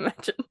you can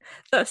imagine.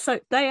 So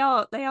they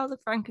are the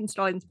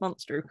Frankenstein's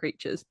monster of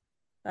creatures.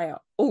 They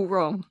are all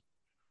wrong.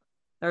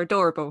 They're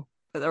adorable,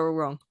 but they're all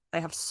wrong.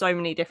 They have so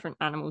many different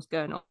animals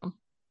going on.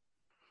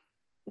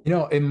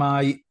 In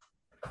my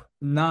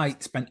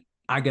night spent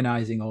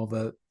agonizing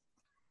over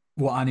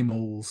what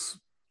animals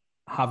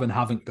have and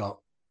haven't got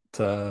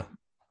to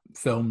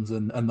films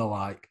and the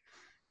like,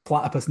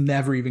 platypus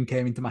never even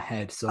came into my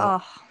head, so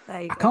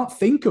I can't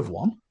think of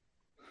one.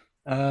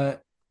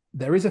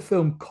 There is a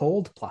film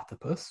called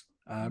Platypus,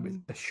 a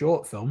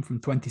short film from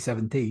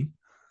 2017.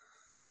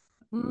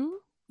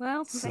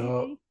 Well, So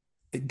maybe.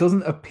 it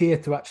doesn't appear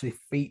to actually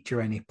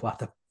feature any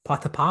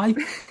platypi.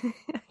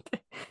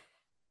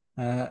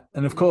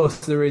 And of course,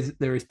 there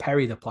is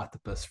Perry the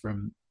platypus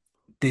from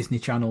Disney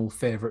Channel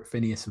favorite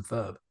Phineas and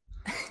Ferb.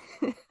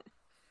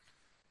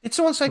 Did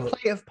someone say But-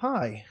 plate of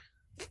pie?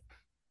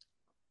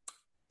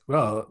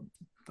 Well,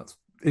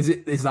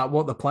 is that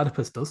what the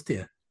platypus does to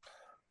you?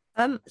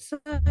 So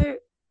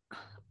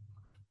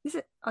is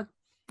it?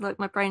 Like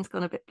my brain's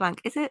gone a bit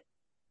blank. Is it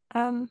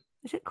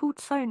called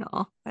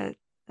sonar? Is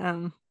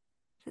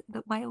it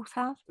that whales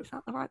have? Is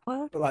that the right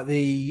word? Like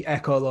the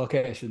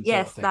echolocation sort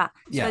Yes, of thing. that.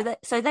 Yeah.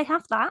 So they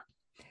have that.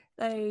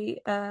 They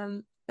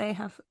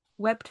have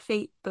webbed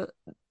feet, but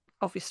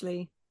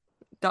obviously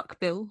duck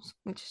bills,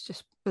 which is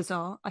just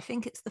bizarre. I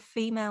think it's the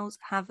females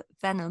have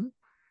venom.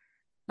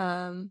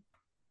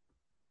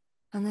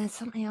 And there's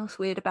something else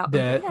weird about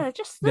them. Yeah,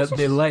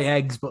 they lay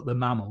eggs, but the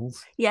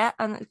mammals. Yeah,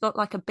 and it's got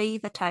like a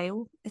beaver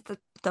tail.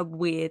 They're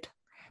weird,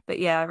 but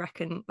yeah, I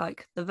reckon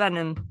like the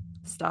venom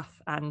stuff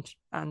and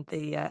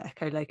the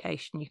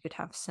echolocation, you could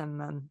have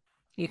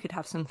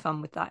some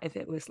fun with that if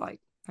it was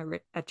like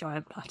a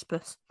giant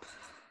platypus.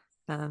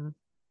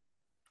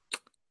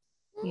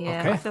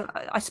 Yeah, Okay.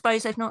 I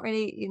suppose they've not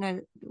really,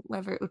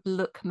 whether it would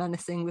look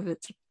menacing with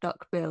its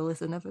duck bill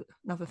is another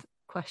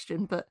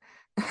question, but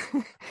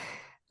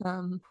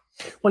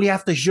Well, you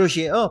have to zhuzh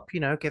it up,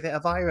 give it a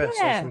virus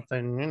or Yeah.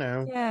 something,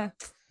 yeah.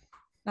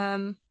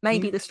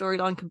 Maybe the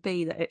storyline could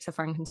be that it's a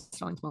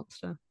Frankenstein's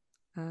monster.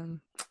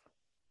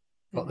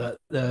 But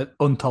the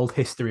untold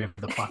history of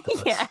the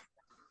platypus. Yeah.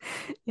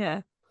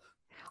 Yeah.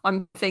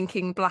 I'm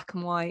thinking black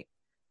and white,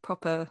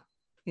 proper,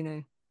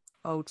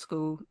 old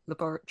school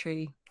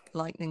laboratory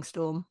lightning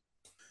storm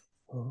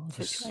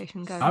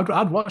situation going.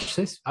 I'd watch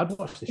this. I'd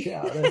watch the shit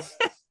out of this.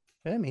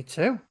 Yeah, me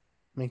too.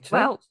 Me too.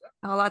 Well,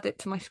 I'll add it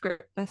to my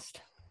script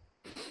list.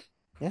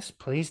 Yes,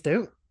 please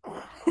do.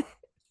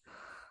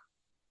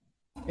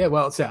 Yeah,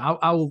 well, so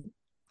I'll,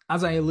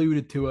 as I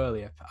alluded to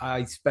earlier,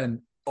 I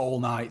spent all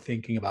night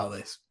thinking about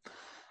this,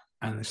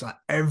 and it's like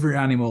every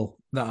animal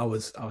that I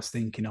was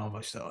thinking of.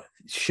 I thought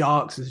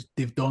sharks,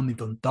 they've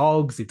done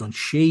dogs, they've done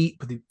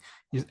sheep,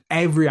 just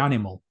every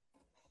animal.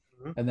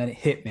 Mm-hmm. And then it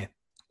hit me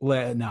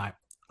late at night.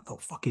 I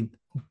thought fucking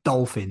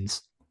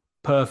dolphins,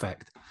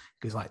 perfect,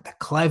 because like they're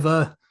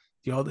clever.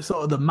 They're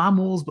sort of the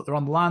mammals, but they're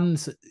on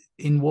land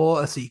in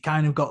water, so you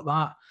kind of got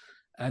that.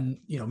 And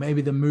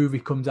maybe the movie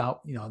comes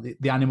out,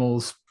 the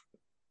animals,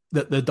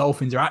 that the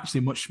dolphins are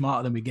actually much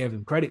smarter than we gave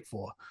them credit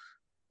for,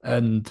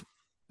 and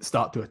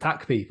start to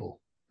attack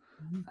people.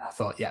 I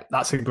thought, yeah,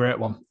 that's a great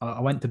one. I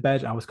went to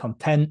bed, I was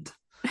content,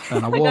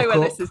 and I woke I know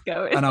where up this is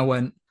going. and I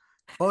went,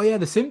 oh yeah,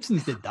 the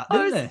Simpsons did that,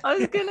 didn't they? I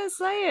was gonna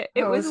say it.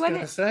 It was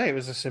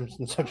a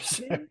Simpsons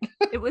episode.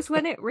 It was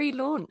when it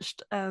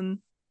relaunched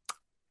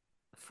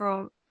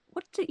from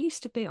what did it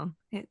used to be on?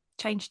 It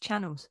changed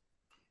channels.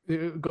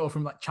 It would go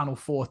from like Channel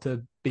 4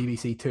 to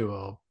BBC 2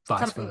 or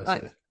vice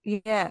versa.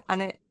 Yeah,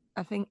 and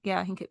I think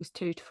it was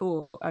 2 to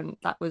 4, and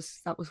that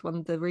was one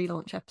of the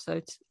relaunch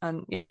episodes.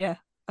 And yeah,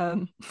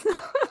 I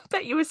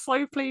bet you were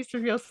so pleased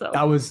with yourself.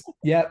 I was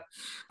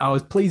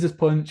pleased as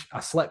punch. I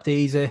slept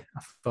easy.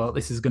 I thought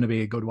this is going to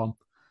be a good one.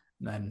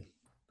 And then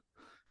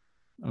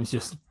I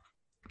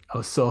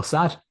was so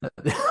sad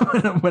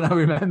when I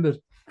remembered.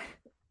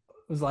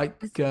 It was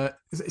like,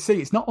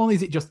 see, it's not only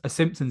is it just a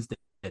Simpsons did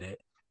it,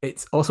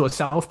 it's also a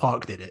South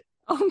Park did it.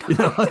 Oh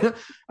no!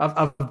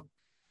 I've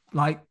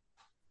like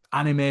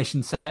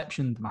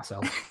animation-ceptioned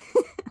myself.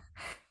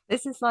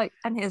 This is like,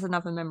 and here's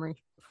another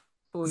memory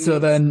for you. So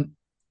then,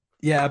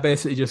 yeah, I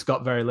basically just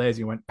got very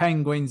lazy and went,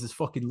 penguins, there's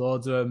fucking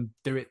loads of them.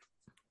 Do it.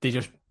 They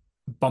just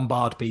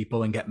bombard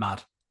people and get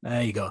mad.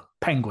 There you go.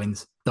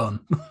 Penguins,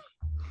 done.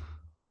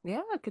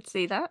 Yeah, I could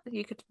see that.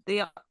 You could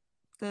the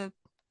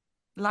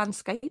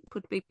landscape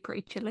would be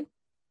pretty chilly.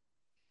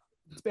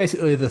 It's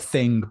basically The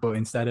Thing, but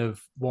instead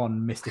of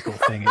one mystical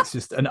thing, it's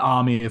just an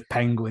army of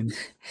penguins.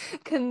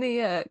 Can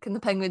the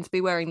penguins be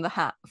wearing the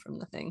hat from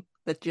The Thing,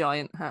 the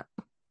giant hat?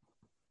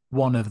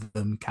 One of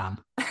them can.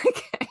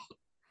 Okay.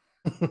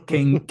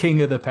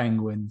 King of the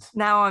penguins.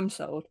 Now I'm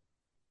sold.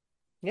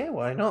 Yeah,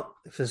 why not?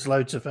 If there's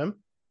loads of them.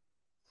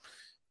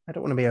 I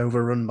don't want to be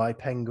overrun by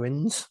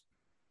penguins.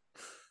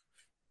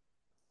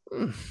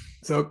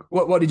 So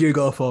what did you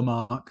go for,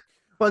 Mark?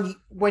 Well,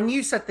 when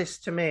you said this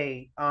to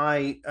me,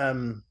 I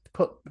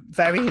put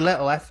very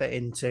little effort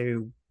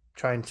into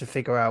trying to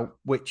figure out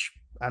which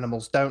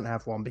animals don't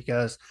have one,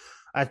 because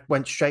I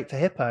went straight for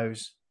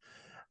hippos.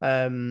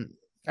 And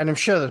I'm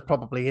sure there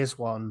probably is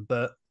one,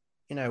 but,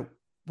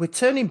 we're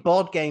turning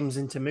board games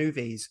into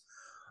movies.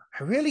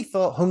 I really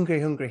thought Hungry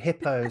Hungry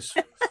Hippos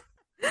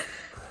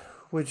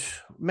would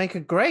make a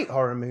great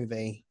horror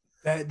movie.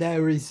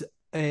 There is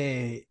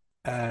a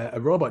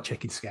Robot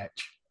Chicken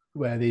sketch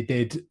where they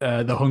did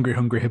the Hungry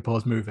Hungry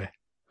Hippos movie.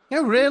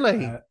 Oh,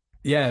 really?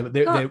 Yeah, but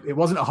it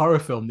wasn't a horror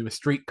film. They were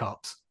street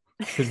cops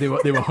because they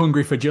were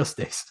hungry for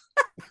justice.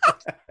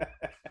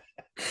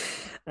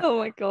 Oh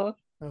my god,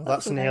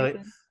 that's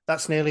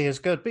nearly as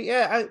good. But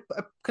yeah,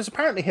 because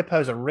apparently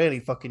hippos are really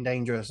fucking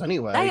dangerous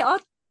anyway. They are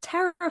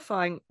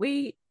terrifying.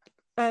 We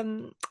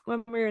when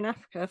we were in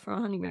Africa for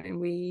our honeymoon,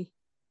 we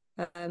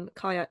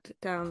kayaked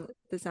down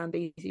the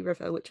Zambezi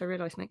River, which I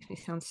realise makes me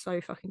sound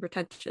so fucking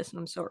pretentious, and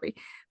I'm sorry,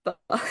 but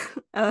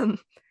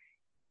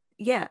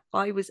yeah,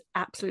 I was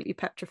absolutely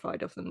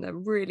petrified of them. They're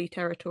really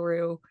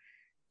territorial.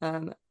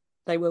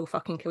 They will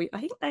fucking kill you.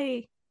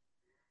 I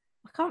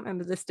can't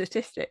remember the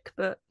statistic,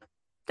 but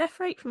death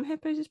rate from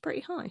hippos is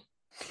pretty high.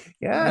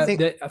 Yeah, I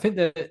think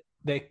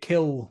they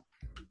kill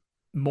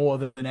more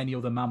than any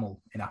other mammal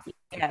in Africa.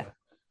 Yeah,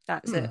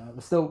 that's it.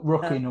 They're still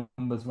rookie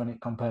numbers when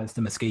it compares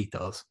to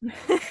mosquitoes.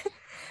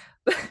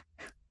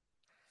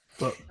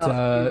 But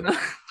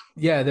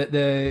yeah,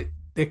 they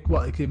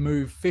can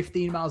move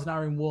 15 miles an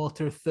hour in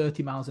water,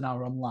 30 miles an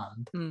hour on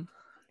land. Mm.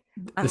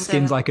 The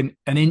skin's like an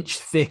inch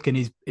thick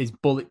and is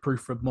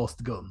bulletproof from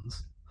most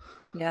guns.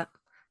 Yeah.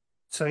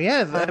 So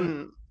yeah,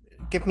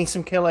 give me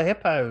some killer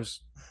hippos.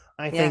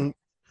 I think,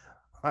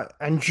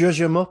 and judge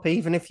them up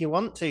even if you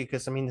want to,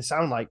 because I mean they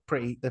sound like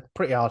they're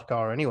pretty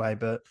hardcore anyway.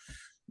 But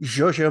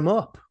judge them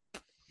up.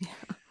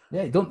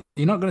 Yeah,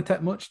 you're not going to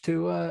take much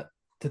to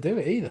do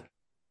it either.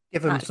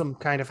 Give them some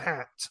kind of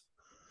hat.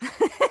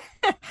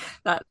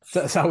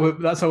 That's how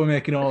we're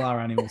making all our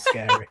animals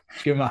scary.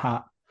 Give them a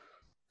hat.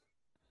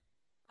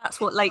 That's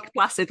what Lake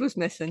Placid was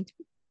missing.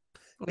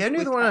 The only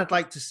other one I'd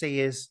like to see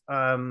is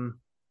no,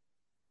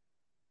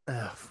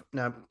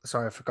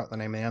 sorry, I forgot the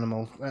name of the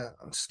animal. I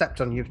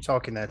stepped on you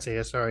talking there,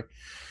 Tia. Sorry.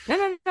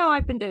 No.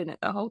 I've been doing it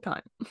the whole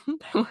time.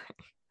 Don't worry.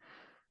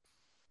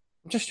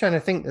 I'm just trying to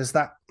think. Is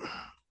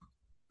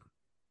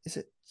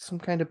it some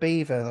kind of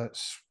beaver?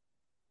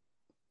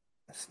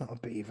 That's not a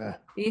beaver.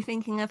 Are you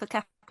thinking of a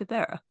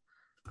capybara?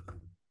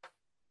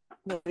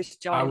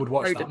 I would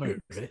watch that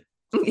movie.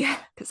 Yeah,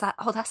 because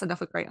that's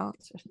another great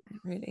answer, isn't it?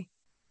 Really.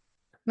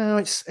 No,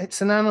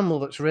 it's an animal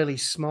that's really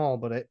small,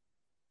 but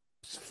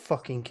it's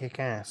fucking kick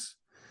ass.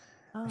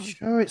 Oh. I'm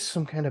sure it's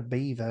some kind of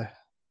beaver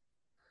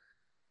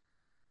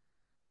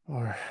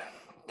or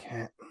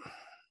cat.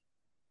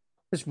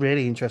 It's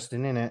really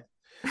interesting, isn't it?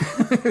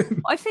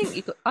 I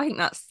think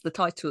that's the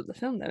title of the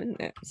film, though, isn't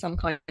it? Some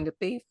kind of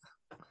beaver.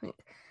 I think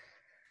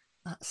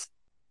that's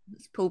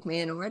pulled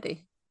me in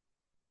already.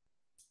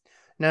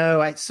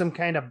 No, it's some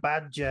kind of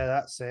badger.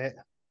 That's it.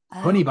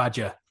 Honey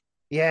badger.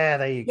 Yeah,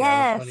 there you go.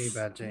 Yes. Honey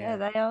badger. Yeah,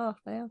 they are.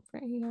 They are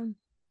pretty.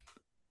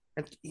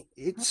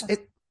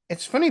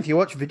 It's funny if you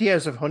watch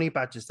videos of honey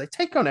badgers, they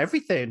take on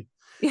everything.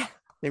 Yeah,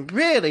 they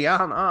really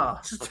aren't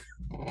arsed.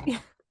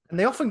 Yeah, and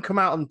they often come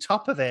out on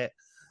top of it.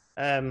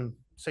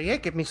 So yeah,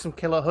 give me some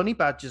killer honey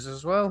badgers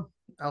as well.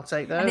 I'll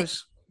take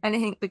those.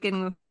 Anything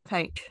beginning with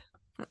H.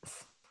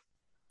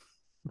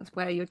 That's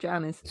where your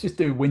jam is. Let's just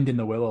do Wind in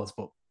the Willows,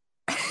 but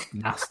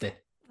nasty.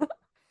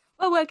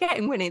 Well, we're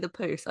getting Winnie the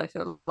Pooh, so I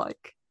feel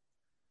like,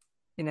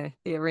 the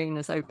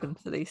arena's open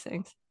for these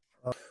things.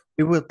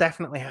 We will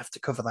definitely have to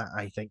cover that,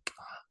 I think.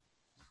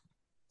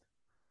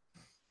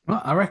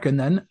 Well, I reckon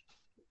then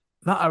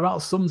that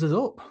about sums us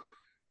up.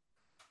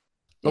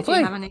 Did you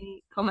have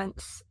any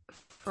comments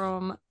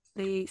from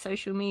the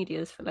social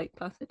medias for Lake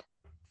Placid?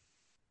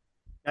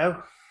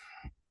 No.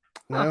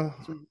 Oh,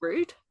 that's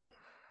rude.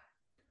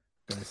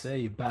 I'm going to say,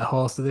 you're better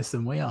horse to this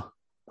than we are.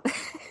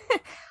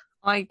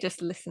 I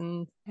just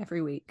listen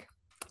every week.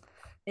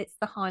 It's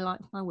the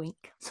highlight of my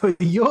week. So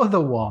you're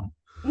the one.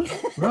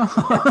 Right.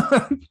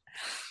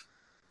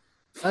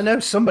 I know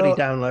somebody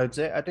downloads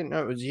it. I didn't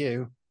know it was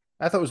you.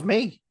 I thought it was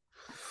me.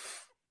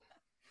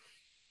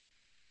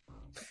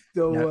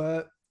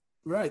 So,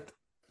 right.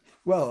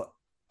 Well,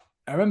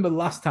 I remember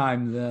last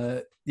time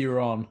that you were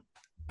on,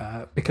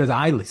 because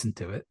I listened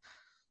to it,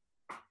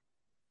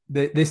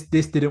 this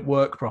didn't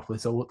work properly,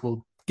 so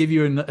we'll give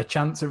you a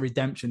chance of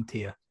redemption,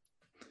 Tia.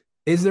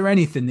 Is there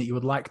anything that you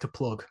would like to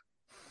plug?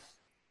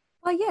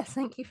 Well, yes,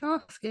 thank you for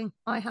asking.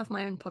 I have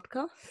my own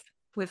podcast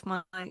with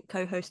my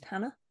co-host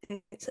Hannah.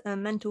 It's a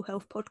mental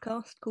health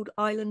podcast called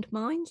Island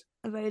Minds,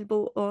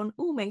 available on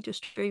all major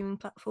streaming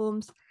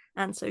platforms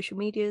and social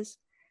medias.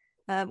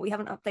 We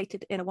haven't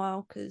updated in a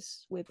while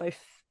because we're both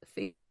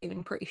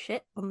feeling pretty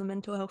shit on the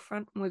mental health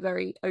front, and we're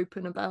very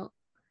open about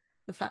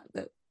the fact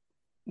that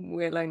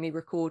we'll only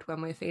record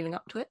when we're feeling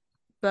up to it.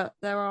 But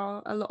there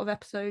are a lot of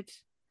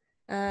episodes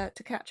to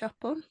catch up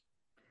on.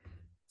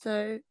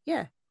 So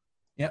yeah,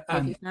 if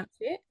you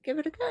fancy it, give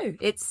it a go.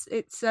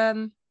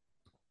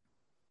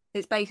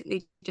 It's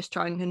basically just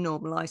trying to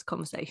normalise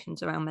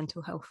conversations around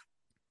mental health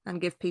and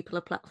give people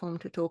a platform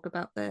to talk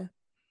about their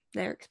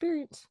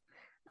experience.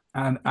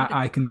 And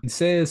I can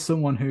say, as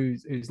someone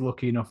who's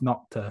lucky enough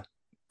not to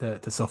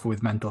suffer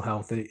with mental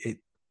health, it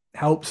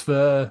helps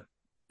for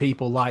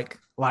people like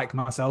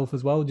myself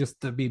as well,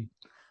 just to be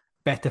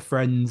better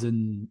friends.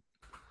 And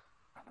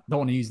I don't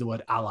want to use the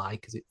word ally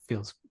because it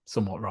feels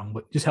somewhat wrong,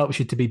 but just helps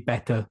you to be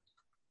better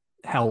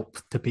help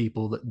to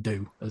people that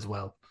do as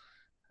well.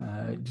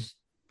 Just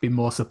be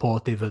more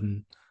supportive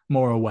and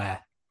more aware.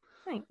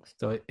 Thanks.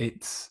 So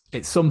it's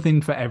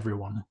something for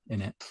everyone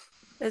in it.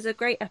 There's a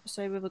great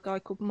episode with a guy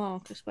called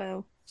Mark as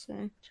well,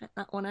 so check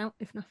that one out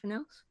if nothing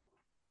else.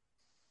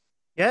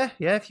 Yeah.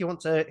 If you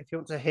want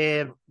to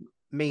hear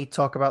me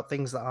talk about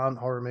things that aren't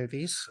horror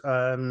movies,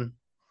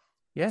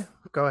 Yeah,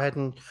 go ahead,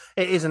 and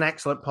it is an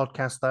excellent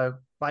podcast, though.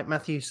 Like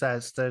Matthew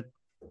says,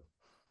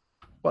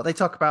 what they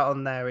talk about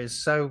on there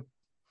is so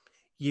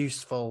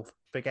useful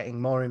for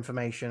getting more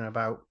information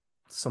about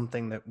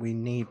something that we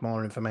need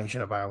more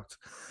information about.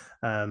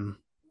 And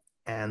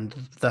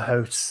the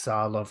hosts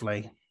are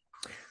lovely.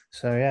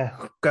 So yeah,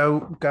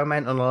 go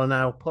mental, and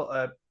I'll put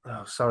a.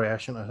 Oh, sorry, I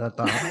shouldn't have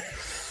said that.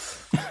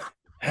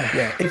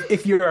 Yeah,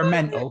 if you're a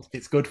mental,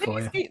 it's good for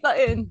Please you. keep that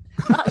in.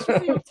 That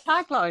should be your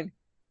tagline.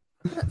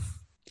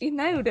 You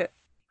nailed it.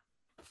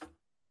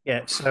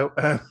 Yeah, so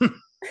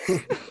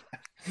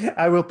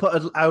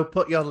I'll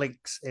put your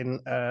links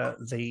in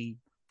the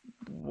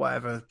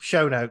whatever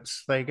show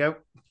notes. There you go.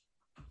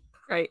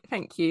 Great,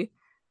 thank you.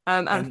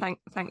 And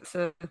thanks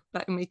for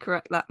letting me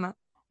correct that, Matt,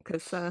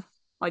 because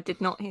I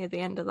did not hear the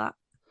end of that.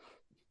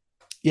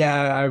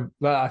 Yeah,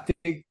 I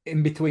think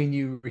in between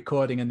you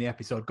recording and the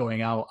episode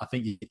going out, I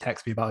think you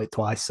text me about it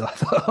twice. So I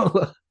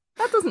thought,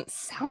 that doesn't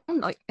sound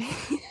like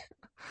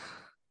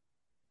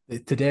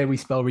today we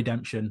spell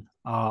redemption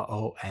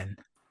RON.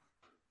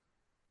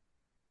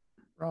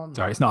 Ron.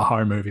 Sorry, it's not a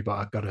horror movie, but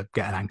I've got to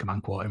get an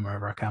Anchorman quote in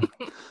wherever I can.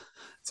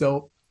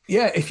 So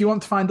yeah, if you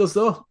want to find us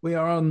though, we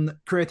are on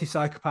Creative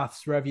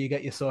Psychopaths wherever you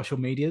get your social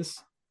medias.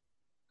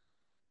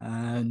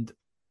 And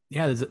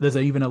yeah, there's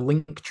even a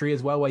link tree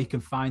as well where you can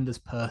find us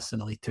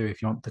personally too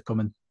if you want to come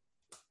and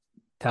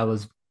tell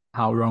us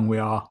how wrong we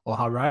are or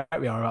how right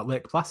we are about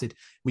Lake Placid.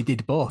 We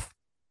did both.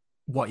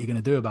 What are you going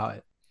to do about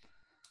it?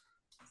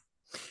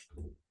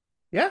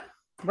 Yeah,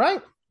 right.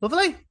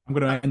 Lovely. I'm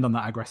going to end on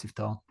that aggressive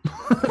tone.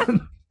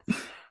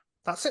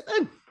 That's it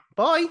then.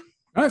 Bye.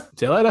 All right,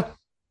 see you later.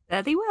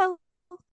 very well.